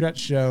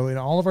Top3.show and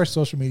all of our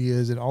social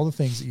medias and all the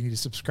things that you need to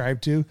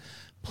subscribe to.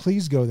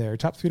 Please go there,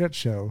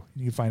 Top3.show.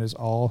 You can find us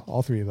all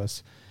 3 of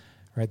us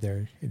right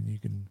there, and you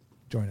can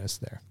join us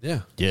there.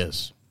 Yeah.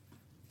 yes.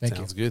 Thank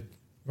Sounds you. good.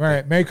 All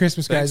right. Merry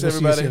Christmas, guys. Thanks,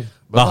 We'll see you everybody. soon.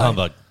 Bah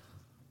humbug.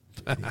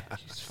 You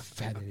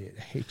fat idiot.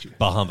 I hate you.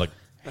 Bah humbug.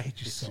 I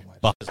hate you so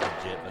much. Bah.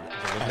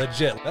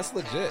 Legit. That's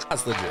legit.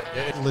 That's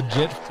legit.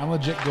 Legit. I'm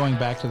legit going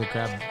back to the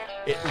crab.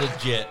 It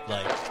legit,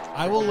 like.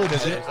 I will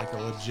legit like a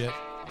legit.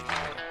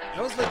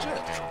 That was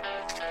legit.